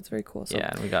and stuff. It's very cool. So.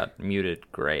 Yeah, and we got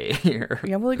muted gray here.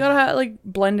 Yeah, well, you gotta like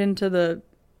blend into the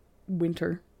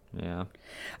winter. Yeah.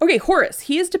 Okay, Horus.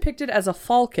 He is depicted as a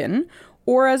falcon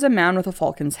or as a man with a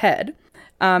falcon's head.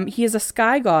 He is a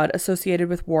sky god associated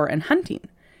with war and hunting.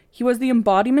 He was the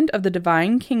embodiment of the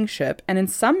divine kingship, and in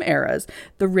some eras,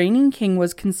 the reigning king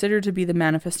was considered to be the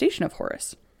manifestation of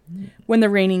Horus. When the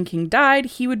reigning king died,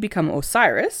 he would become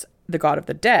Osiris, the god of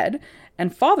the dead,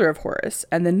 and father of Horus,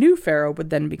 and the new pharaoh would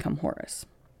then become Horus,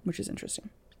 which is interesting.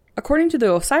 According to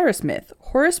the Osiris myth,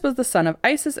 Horus was the son of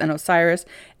Isis and Osiris,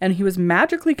 and he was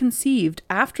magically conceived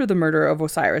after the murder of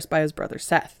Osiris by his brother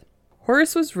Seth.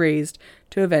 Horus was raised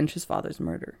to avenge his father's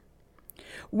murder.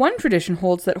 One tradition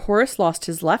holds that Horus lost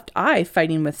his left eye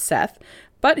fighting with Seth,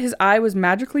 but his eye was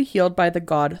magically healed by the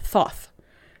god Thoth.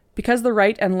 Because the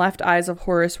right and left eyes of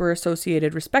Horus were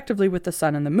associated respectively with the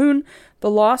sun and the moon, the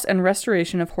loss and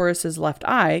restoration of Horus's left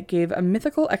eye gave a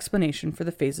mythical explanation for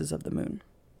the phases of the moon.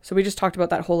 So we just talked about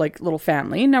that whole like little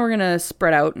family. Now we're going to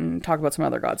spread out and talk about some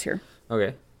other gods here.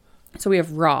 Okay. So we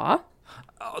have Ra.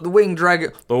 Oh, the winged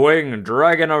dragon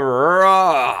of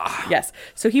Ra. Yes.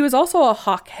 So he was also a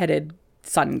hawk-headed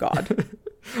sun god.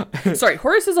 Sorry,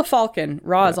 Horus is a falcon.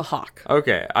 Ra is a hawk.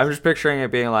 Okay. I'm just picturing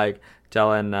it being like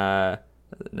telling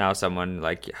now someone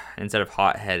like instead of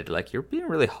hot-headed, like you're being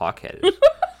really hawk-headed.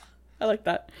 I like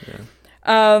that.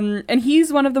 Yeah. And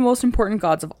he's one of the most important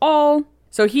gods of all.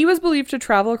 So he was believed to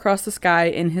travel across the sky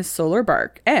in his solar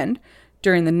bark and,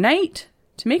 during the night,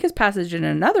 to make his passage in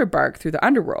another bark through the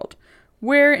underworld,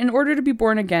 where, in order to be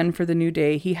born again for the new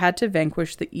day, he had to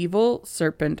vanquish the evil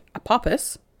serpent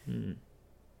Apophis.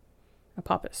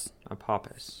 Apophis.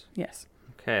 Yes.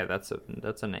 Okay, that's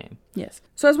a name. Yes.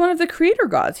 So as one of the creator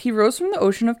gods, he rose from the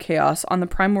ocean of chaos on the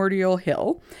primordial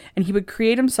hill, and he would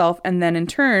create himself and then, in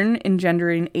turn,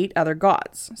 engendering 8 other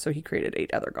gods. So he created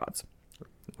 8 other gods.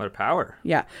 What a power.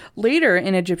 Yeah. Later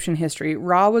in Egyptian history,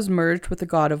 Ra was merged with the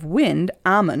god of wind,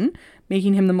 Amun,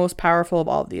 making him the most powerful of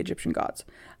all of the Egyptian gods.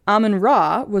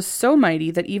 Amun-Ra was so mighty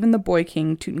that even the boy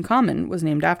king Tutankhamun was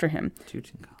named after him.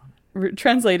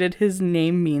 Translated, his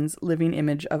name means living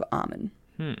image of Amun.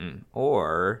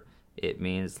 Or it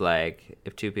means like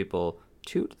if two people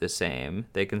toot the same,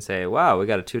 they can say, wow, we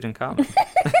got a Tutankhamun.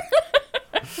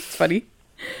 It's funny.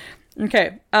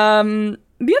 Okay.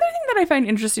 The other thing that I find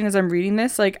interesting as I'm reading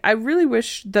this, like, I really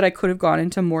wish that I could have gone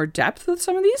into more depth with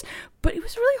some of these, but it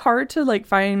was really hard to, like,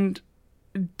 find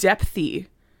depthy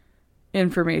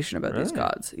information about these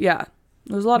gods. Yeah.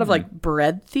 There's a lot of, like,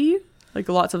 breadthy, like,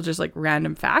 lots of just, like,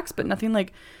 random facts, but nothing,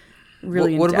 like,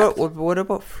 really in-depth. What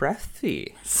about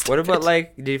frethy? What about,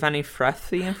 like, did you find any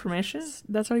frethy information?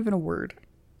 That's not even a word.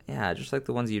 Yeah, just like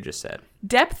the ones you just said.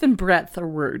 Depth and breadth are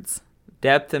words.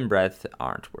 Depth and breadth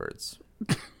aren't words.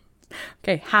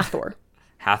 Okay, Hathor.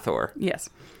 Hathor. Yes.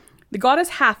 The goddess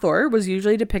Hathor was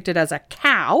usually depicted as a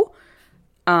cow,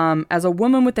 as a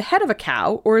woman with the head of a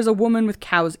cow, or as a woman with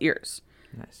cow's ears.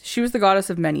 Nice. She was the goddess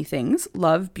of many things: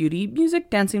 love, beauty, music,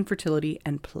 dancing, fertility,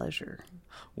 and pleasure.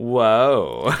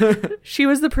 Whoa. She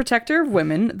was the protector of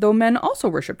women, though men also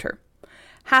worshipped her.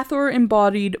 Hathor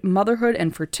embodied motherhood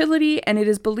and fertility, and it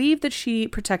is believed that she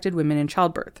protected women in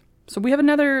childbirth. So we have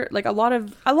another, like, a lot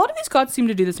of these gods seem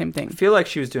to do the same thing. I feel like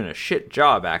she was doing a shit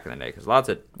job back in the day because lots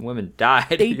of women died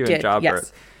They doing did,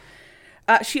 childbirth.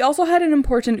 She also had an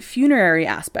important funerary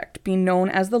aspect, being known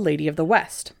as the Lady of the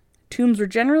West. Tombs were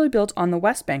generally built on the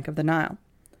west bank of the Nile.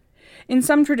 In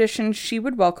some traditions, she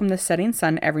would welcome the setting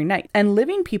sun every night, and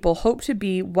living people hoped to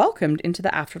be welcomed into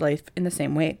the afterlife in the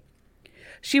same way.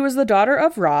 She was the daughter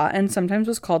of Ra and sometimes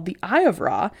was called the Eye of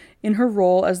Ra in her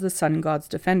role as the sun god's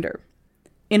defender.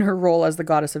 In her role as the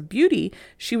goddess of beauty,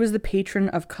 she was the patron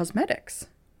of cosmetics.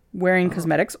 Wearing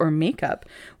cosmetics or makeup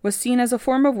was seen as a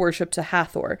form of worship to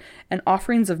Hathor, and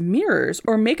offerings of mirrors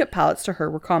or makeup palettes to her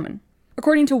were common.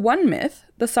 According to one myth,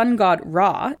 the sun god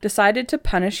Ra decided to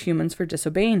punish humans for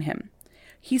disobeying him.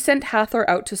 He sent Hathor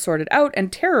out to sort it out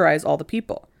and terrorize all the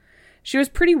people. She was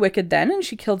pretty wicked then, and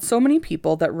she killed so many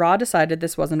people that Ra decided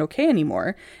this wasn't okay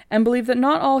anymore, and believed that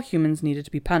not all humans needed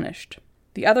to be punished.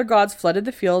 The other gods flooded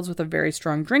the fields with a very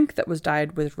strong drink that was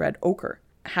dyed with red ochre.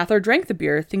 Hathor drank the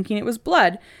beer, thinking it was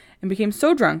blood, and became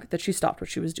so drunk that she stopped what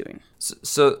she was doing.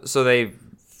 So they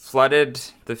flooded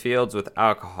the fields with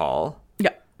alcohol.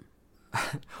 Yeah.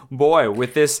 Boy,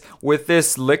 with this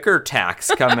liquor tax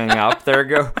coming up,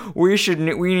 we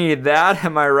need that.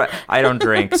 Am I right? I don't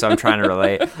drink, so I'm trying to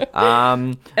relate.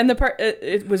 And the part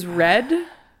it was red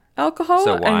alcohol.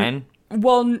 So wine.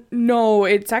 Well, no,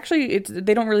 they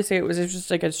don't really say it was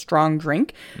just like a strong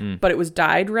drink, but it was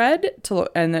dyed red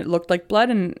and it looked like blood,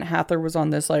 and Hathor was on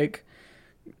this like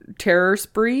terror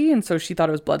spree, and so she thought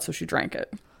it was blood, so she drank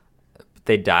it.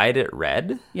 They dyed it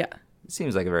red? Yeah. It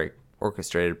seems like a very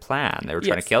orchestrated plan. They were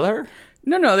trying Yes. to kill her?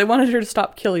 No, they wanted her to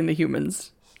stop killing the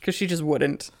humans because she just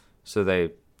wouldn't. So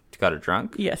they got her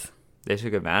drunk? Yes. They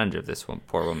took advantage of this one,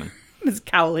 poor woman. This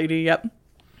cow lady, yep.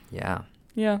 Yeah.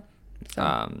 Yeah.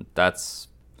 So. It's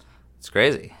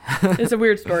crazy. It's a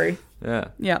weird story. Yeah.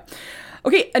 Yeah.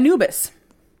 Okay, Anubis.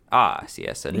 Ah,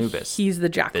 yes, Anubis. He's the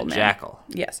jackal The man. jackal.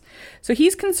 Yes. So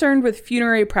he's concerned with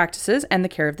funerary practices and the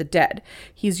care of the dead.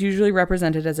 He's usually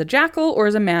represented as a jackal or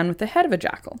as a man with the head of a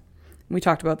jackal. We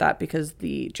talked about that because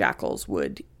the jackals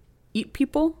would eat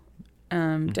people,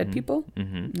 dead people,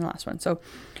 in the last one. So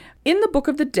in the Book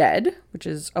of the Dead, which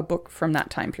is a book from that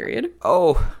time period.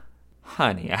 Oh,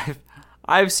 honey,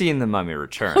 I've seen The Mummy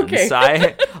Returns.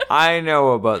 Okay. I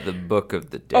know about the Book of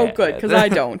the Dead. Oh, good, because I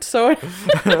don't. So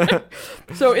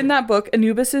in that book,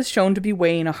 Anubis is shown to be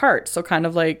weighing a heart. So kind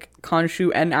of like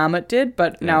Khonshu and Ammit did,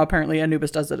 but now apparently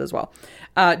Anubis does it as well.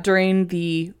 During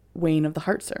the weighing of the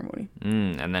heart ceremony.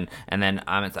 And then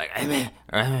Ammit's like,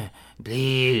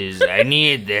 please, I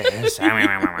need this.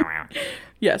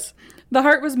 Yes. The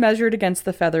heart was measured against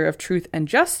the feather of truth and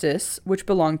justice, which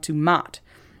belonged to Maat.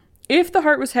 If the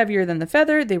heart was heavier than the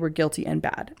feather, they were guilty and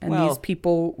bad. And these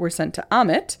people were sent to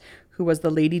Ammit, who was the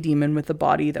lady demon with the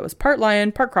body that was part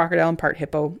lion, part crocodile, and part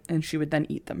hippo, and she would then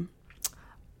eat them.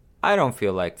 I don't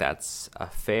feel like that's a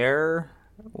fair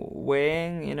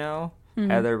weighing,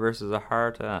 Heather versus a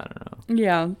heart. I don't know.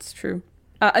 Yeah, it's true.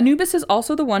 Anubis is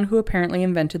also the one who apparently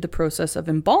invented the process of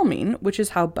embalming, which is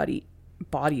how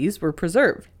bodies were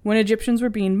preserved. When Egyptians were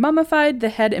being mummified, the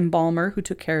head embalmer who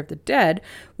took care of the dead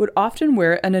would often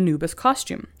wear an Anubis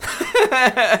costume.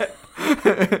 I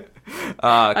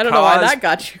don't know why that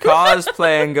got you.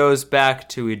 Cosplaying goes back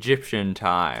to Egyptian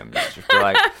times. Just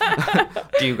like,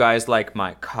 do you guys like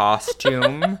my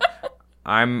costume?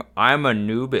 I'm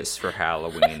Anubis for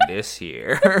Halloween this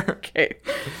year. Okay.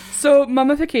 So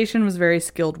mummification was very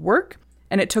skilled work,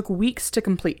 and it took weeks to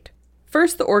complete.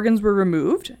 First, the organs were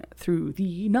removed through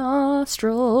the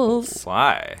nostrils.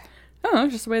 Why? I don't know,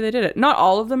 just the way they did it. Not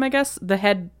all of them, I guess. The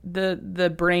head,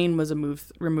 the brain was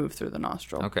removed through the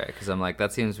nostril. Okay, because I'm like,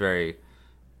 that seems very...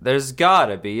 There's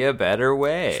gotta be a better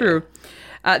way. True.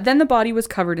 Then the body was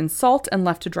covered in salt and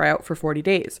left to dry out for 40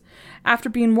 days. After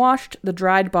being washed, the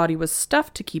dried body was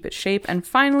stuffed to keep its shape, and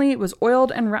finally it was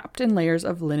oiled and wrapped in layers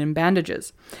of linen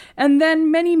bandages. And then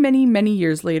many, many, many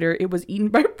years later, it was eaten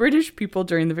by British people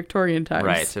during the Victorian times.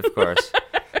 Right, of course.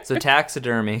 So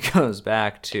taxidermy goes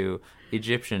back to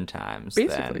Egyptian times.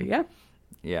 Basically, then.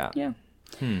 yeah. Yeah.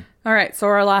 All right, so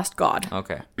our last god.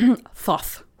 Okay.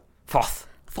 Thoth. Thoth.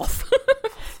 Thoth. Thoth.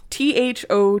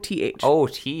 Oh,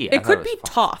 T. It could be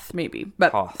Toth, maybe,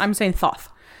 but Thoth. I'm saying Thoth.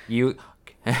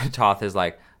 Toth is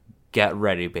like, get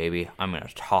ready, baby. I'm going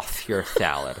to toth your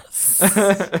salad.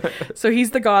 So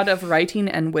he's the god of writing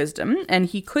and wisdom, and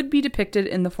he could be depicted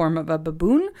in the form of a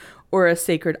baboon or a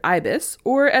sacred ibis,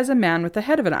 or as a man with the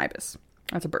head of an ibis.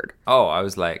 That's a bird. Oh, I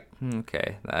was like,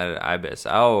 okay, that ibis.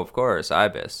 Oh, of course,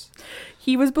 ibis.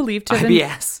 He was believed to have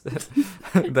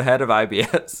IBS. The head of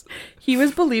IBS. He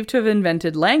was believed to have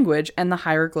invented language and the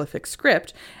hieroglyphic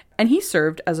script, and he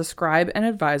served as a scribe and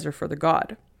advisor for the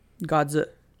gods.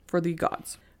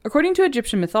 According to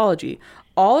Egyptian mythology,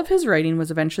 all of his writing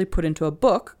was eventually put into a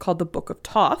book called the Book of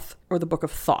Thoth, or the Book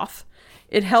of Thoth.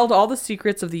 It held all the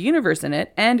secrets of the universe in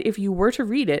it, and if you were to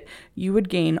read it, you would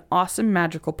gain awesome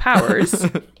magical powers.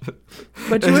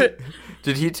 But you would...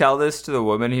 Did he tell this to the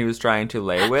woman he was trying to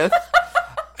lay with?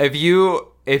 If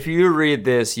you read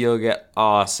this, you'll get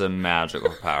awesome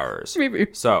magical powers. Maybe.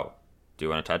 So, do you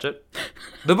want to touch it?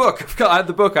 The book.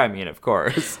 The book, I mean, of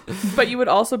course. But you would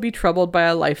also be troubled by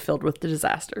a life filled with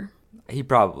disaster. He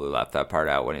probably left that part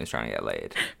out when he was trying to get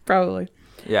laid. Probably.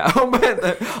 Yeah.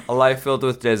 A life filled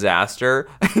with disaster.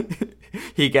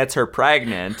 He gets her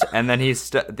pregnant, and then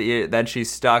then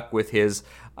she's stuck with his,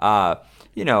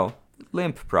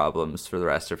 limp problems for the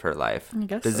rest of her life. I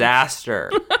guess so.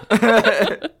 Disaster.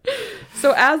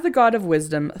 So as the god of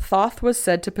wisdom, Thoth was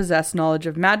said to possess knowledge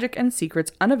of magic and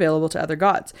secrets unavailable to other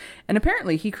gods. And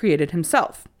apparently he created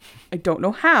himself. I don't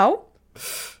know how,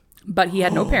 but he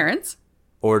had no parents.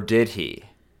 Or did he?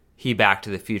 He Back to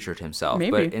the Futured himself.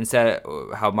 Maybe. But instead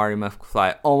of how Marty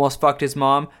McFly almost fucked his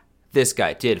mom, this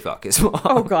guy did fuck his mom.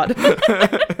 Oh, God.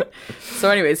 So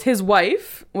anyways, his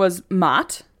wife was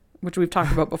Maat, which we've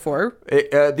talked about before.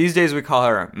 These days we call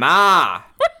her Ma.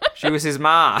 She was his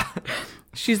ma.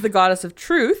 She's the goddess of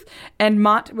truth, and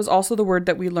Maat was also the word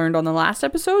that we learned on the last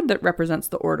episode that represents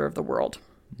the order of the world.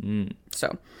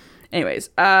 So, anyways,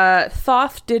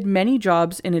 Thoth did many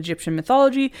jobs in Egyptian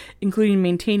mythology, including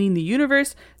maintaining the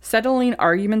universe, settling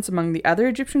arguments among the other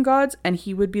Egyptian gods, and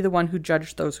he would be the one who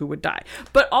judged those who would die.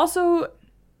 But also,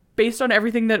 based on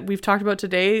everything that we've talked about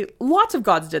today, lots of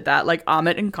gods did that, like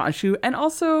Ammit and Khonshu, and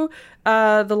also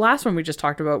the last one we just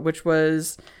talked about, which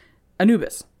was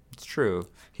Anubis. It's true.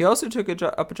 He also took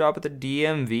up a job at the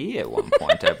DMV at one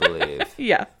point, I believe.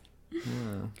 Yeah.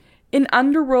 In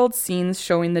underworld scenes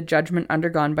showing the judgment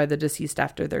undergone by the deceased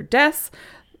after their deaths,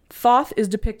 Thoth is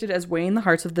depicted as weighing the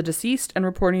hearts of the deceased and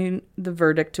reporting the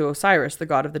verdict to Osiris, the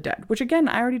god of the dead. Which, again,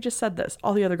 I already just said this.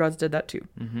 All the other gods did that too.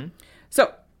 Mm-hmm.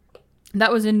 So, that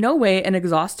was in no way an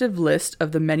exhaustive list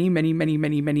of the many, many, many,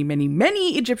 many, many, many,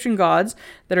 many Egyptian gods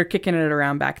that are kicking it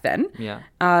around back then. Yeah.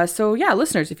 So,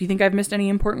 listeners, if you think I've missed any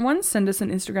important ones, send us an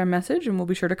Instagram message and we'll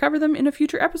be sure to cover them in a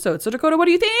future episode. So, Dakota, what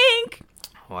do you think?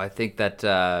 Well, I think that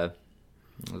it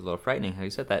was a little frightening how you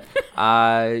said that.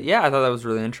 I thought that was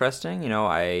really interesting.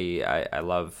 I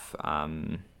love,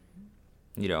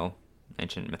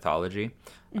 ancient mythology.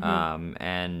 Mm-hmm.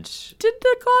 And Did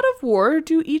the god of war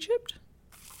do Egypt?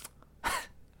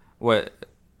 what,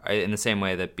 in the same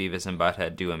way that Beavis and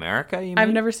Butthead do America, you mean?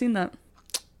 I've never seen that.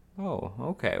 Oh,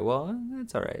 okay. Well,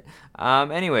 that's all right.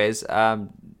 Anyways,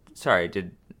 sorry,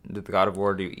 did the god of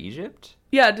war do Egypt?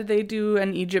 Yeah, did they do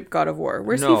an Egypt god of war?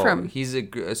 Where's he from? He's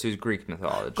Greek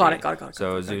mythology. Got it.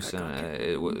 So Zeus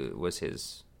was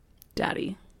his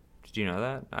daddy. Did you know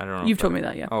that? I don't know. You've told me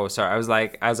that, yeah. Oh, sorry. I was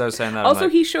like, as I was saying that. Also,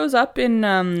 he shows up in.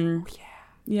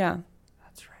 Yeah.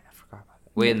 That's right. I forgot about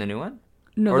that. Wait, in the new one?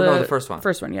 No, the first one.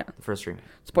 First one, yeah. The first remake.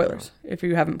 Spoilers if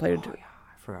you haven't played I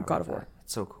forgot God about of War. that.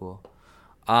 It's so cool.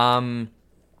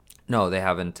 No, they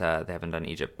haven't. They haven't done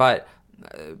Egypt, but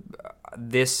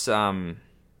this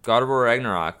God of War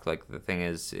Ragnarok, like the thing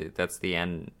is, that's the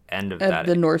end of that.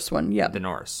 The Norse one, yeah. The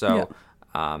Norse. So,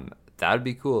 that would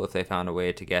be cool if they found a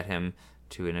way to get him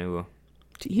to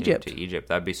Egypt. To Egypt,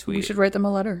 that'd be sweet. We should write them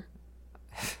a letter.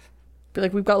 Be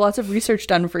like, we've got lots of research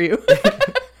done for you.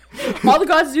 All the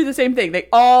gods do the same thing. They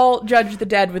all judge the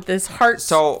dead with this heart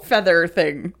feather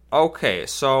thing. Okay,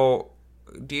 so,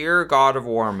 dear God of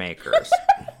War makers,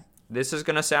 this is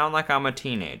going to sound like I'm a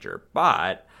teenager,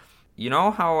 but you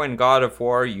know how in God of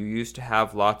War you used to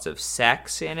have lots of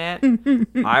sex in it?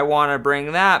 I want to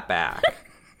bring that back.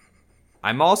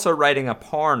 I'm also writing a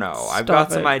porno. I've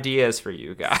got some ideas for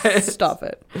you guys. Stop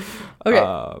it.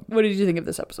 Okay, what did you think of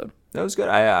this episode? That was good.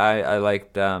 I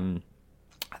liked, I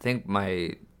think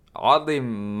my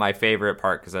favorite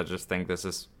part, because I just think this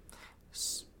is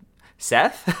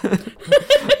Seth.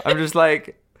 I'm just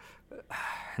like,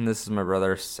 and this is my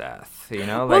brother Seth, Like,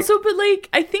 also, but like,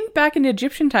 I think back in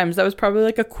Egyptian times, that was probably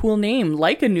like a cool name,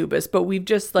 like Anubis, but we've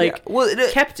just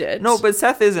kept it. No, but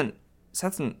Seth is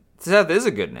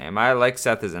a good name. I like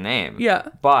Seth as a name. Yeah.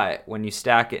 But when you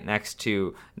stack it next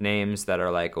to names that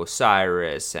are like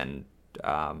Osiris and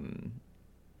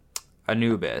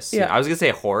Anubis. Yeah. I was going to say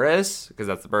Horus, because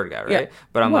that's the bird guy, right? Yeah.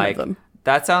 But I'm One like, of them.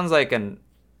 that sounds like an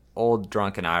old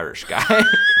drunken Irish guy.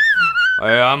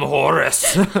 I'm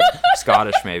Horus.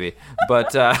 Scottish, maybe.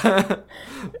 But yeah,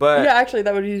 actually,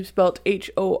 that would be spelled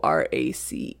Horace.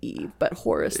 But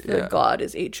Horus, the god,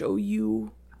 is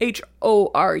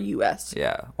Horus.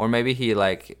 Yeah. Or maybe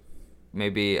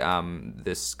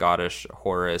this Scottish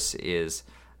Horus is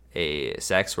a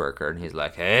sex worker, and he's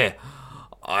like, hey,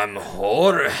 I'm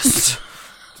Horus.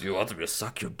 Do you want me to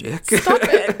suck your dick? Stop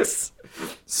it.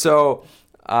 So,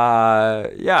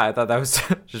 yeah, I thought that was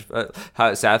just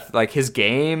how Seth, like his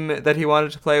game that he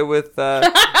wanted to play with a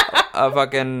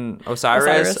fucking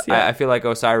Osiris. Yeah. I feel like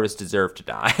Osiris deserved to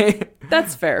die.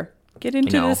 That's fair. Get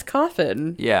into You know. this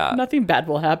coffin. Yeah. Nothing bad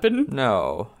will happen.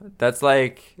 No, that's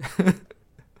like,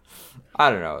 I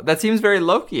don't know. That seems very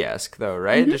Loki-esque though,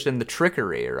 right? Just in the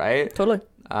trickery, right? Totally.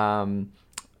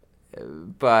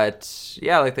 But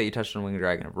yeah, I like that you touched on Winged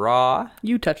Dragon of Ra.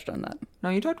 You touched on that. No,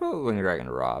 you talked about Winged Dragon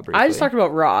of Ra briefly. I just talked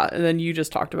about Ra, and then you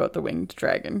just talked about the winged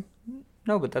dragon.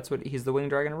 No, but that's what he's the Winged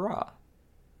Dragon of Ra.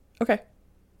 Okay.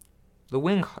 The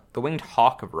winged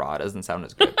hawk of Ra doesn't sound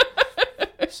as good.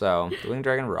 So the Winged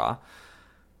Dragon of Ra.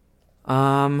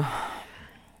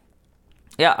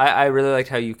 Yeah, I really liked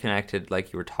how you connected,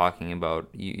 like you were talking about,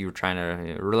 you were trying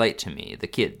to relate to me, the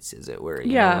kids, as it were,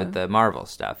 you know, with the Marvel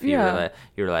stuff. You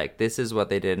were like, this is what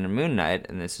they did in Moon Knight,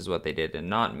 and this is what they did in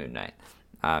not Moon Knight,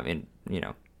 in, you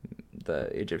know,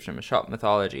 the Egyptian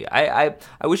mythology. I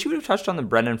wish you would have touched on the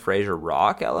Brendan Fraser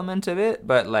rock element of it,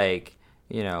 but like,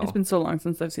 you know. It's been so long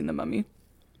since I've seen The Mummy.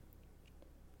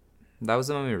 That was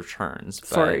The Mummy Returns. But,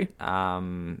 Sorry.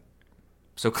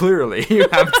 So clearly you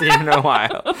haven't seen it in a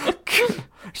while.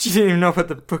 She didn't even know about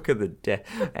the Book of the Dead.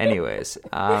 Anyways,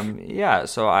 yeah.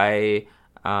 So I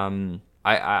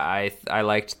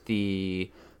liked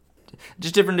the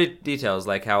just different details,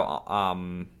 like how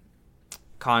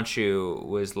Khonshu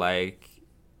was like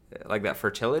that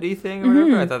fertility thing or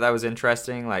whatever. I thought that was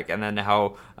interesting. Like, and then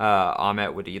how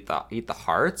Ammit would eat the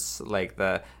hearts, like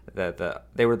the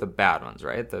they were the bad ones,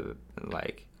 right? The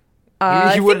like.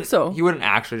 I think so. He wouldn't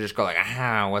actually just go like,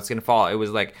 what's gonna fall? It was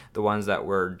like the ones that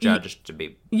were judged to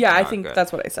be. Yeah, I not think good.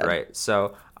 that's what I said. Right.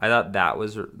 So I thought that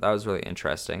was really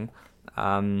interesting.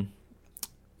 Yeah,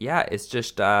 it's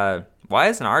just why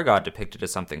isn't our god depicted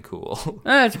as something cool?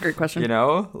 That's a great question. You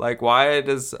know, like why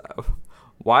do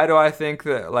I think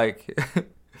that like.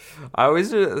 I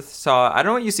always saw. I don't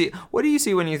know what you see. What do you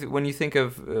see when you think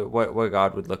of what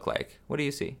God would look like? What do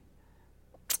you see?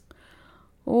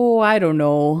 Oh, I don't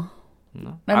know.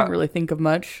 No. I don't really think of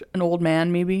much. An old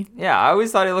man, maybe. Yeah, I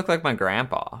always thought he looked like my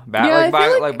grandpa. I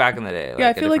feel Like back in the day. Yeah,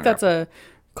 I feel like that's a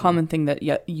common thing that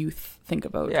youth think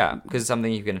about. Yeah, because it's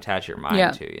something you can attach your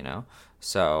mind to, you know?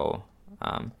 So,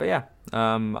 but yeah.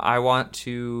 I want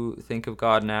to think of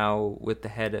God now with the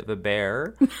head of a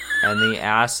bear and the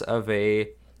ass of a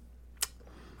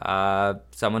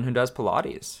someone who does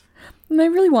Pilates. And I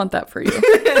really want that for you.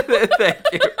 Thank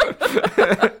you.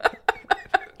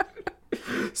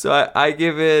 So I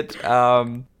give it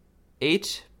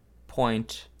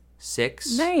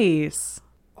 8.6. Nice.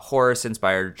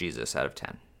 Horus-inspired Jesus out of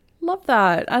 10. Love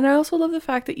that. And I also love the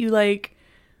fact that you like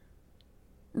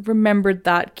remembered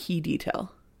that key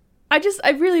detail. I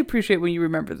really appreciate when you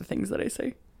remember the things that I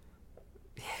say.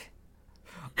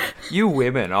 You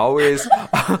women always like.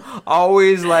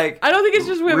 I don't think it's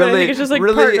just women. Really, I think it's just like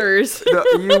really, partners.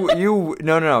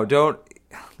 No, don't.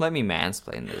 Let me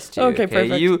mansplain this to you. Okay,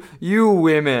 perfect. You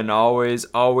women always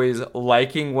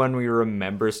liking when we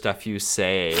remember stuff you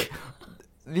say.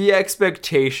 The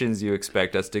expectations you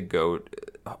expect us to go.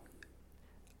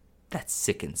 That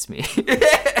sickens me.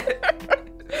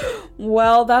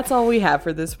 Well, that's all we have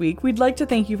for this week. We'd like to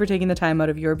thank you for taking the time out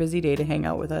of your busy day to hang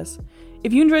out with us.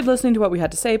 If you enjoyed listening to what we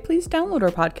had to say, please download our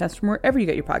podcast from wherever you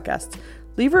get your podcasts.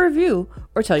 Leave a review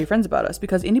or tell your friends about us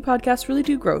because indie podcasts really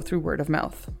do grow through word of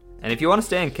mouth. And if you want to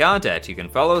stay in contact, you can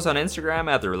follow us on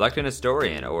Instagram at The Reluctant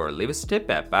Historian or leave us a tip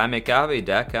at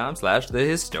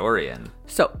buymecoffee.com/thehistorian.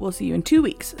 So, we'll see you in 2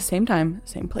 weeks. Same time,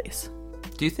 same place.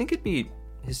 Do you think it'd be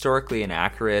historically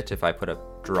inaccurate if I put a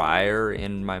dryer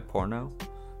in my porno?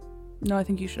 No, I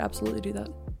think you should absolutely do that.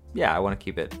 Yeah, I want to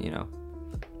keep it, you know,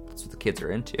 that's what the kids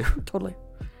are into. Totally.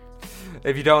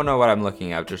 If you don't know what I'm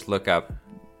looking up, just look up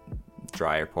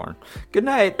dryer porn. Good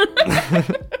night.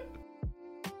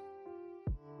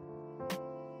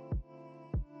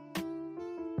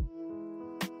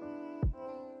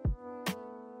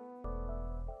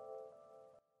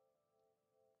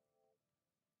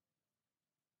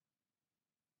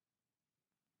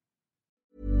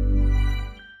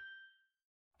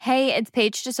 Hey, it's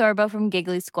Paige DeSorbo from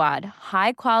Giggly Squad.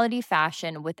 High quality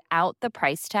fashion without the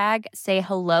price tag. Say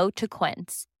hello to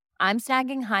Quince. I'm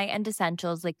snagging high-end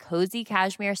essentials like cozy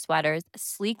cashmere sweaters,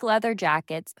 sleek leather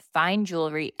jackets, fine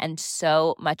jewelry, and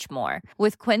so much more.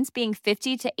 With Quince being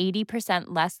 50 to 80%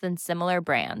 less than similar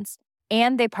brands.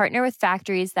 And they partner with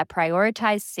factories that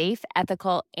prioritize safe,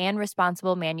 ethical, and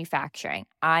responsible manufacturing.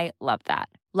 I love that.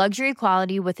 Luxury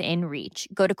quality within reach.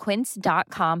 Go to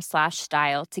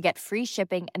quince.com/style to get free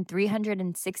shipping and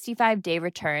 365-day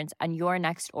returns on your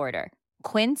next order.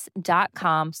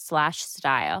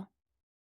 Quince.com/style.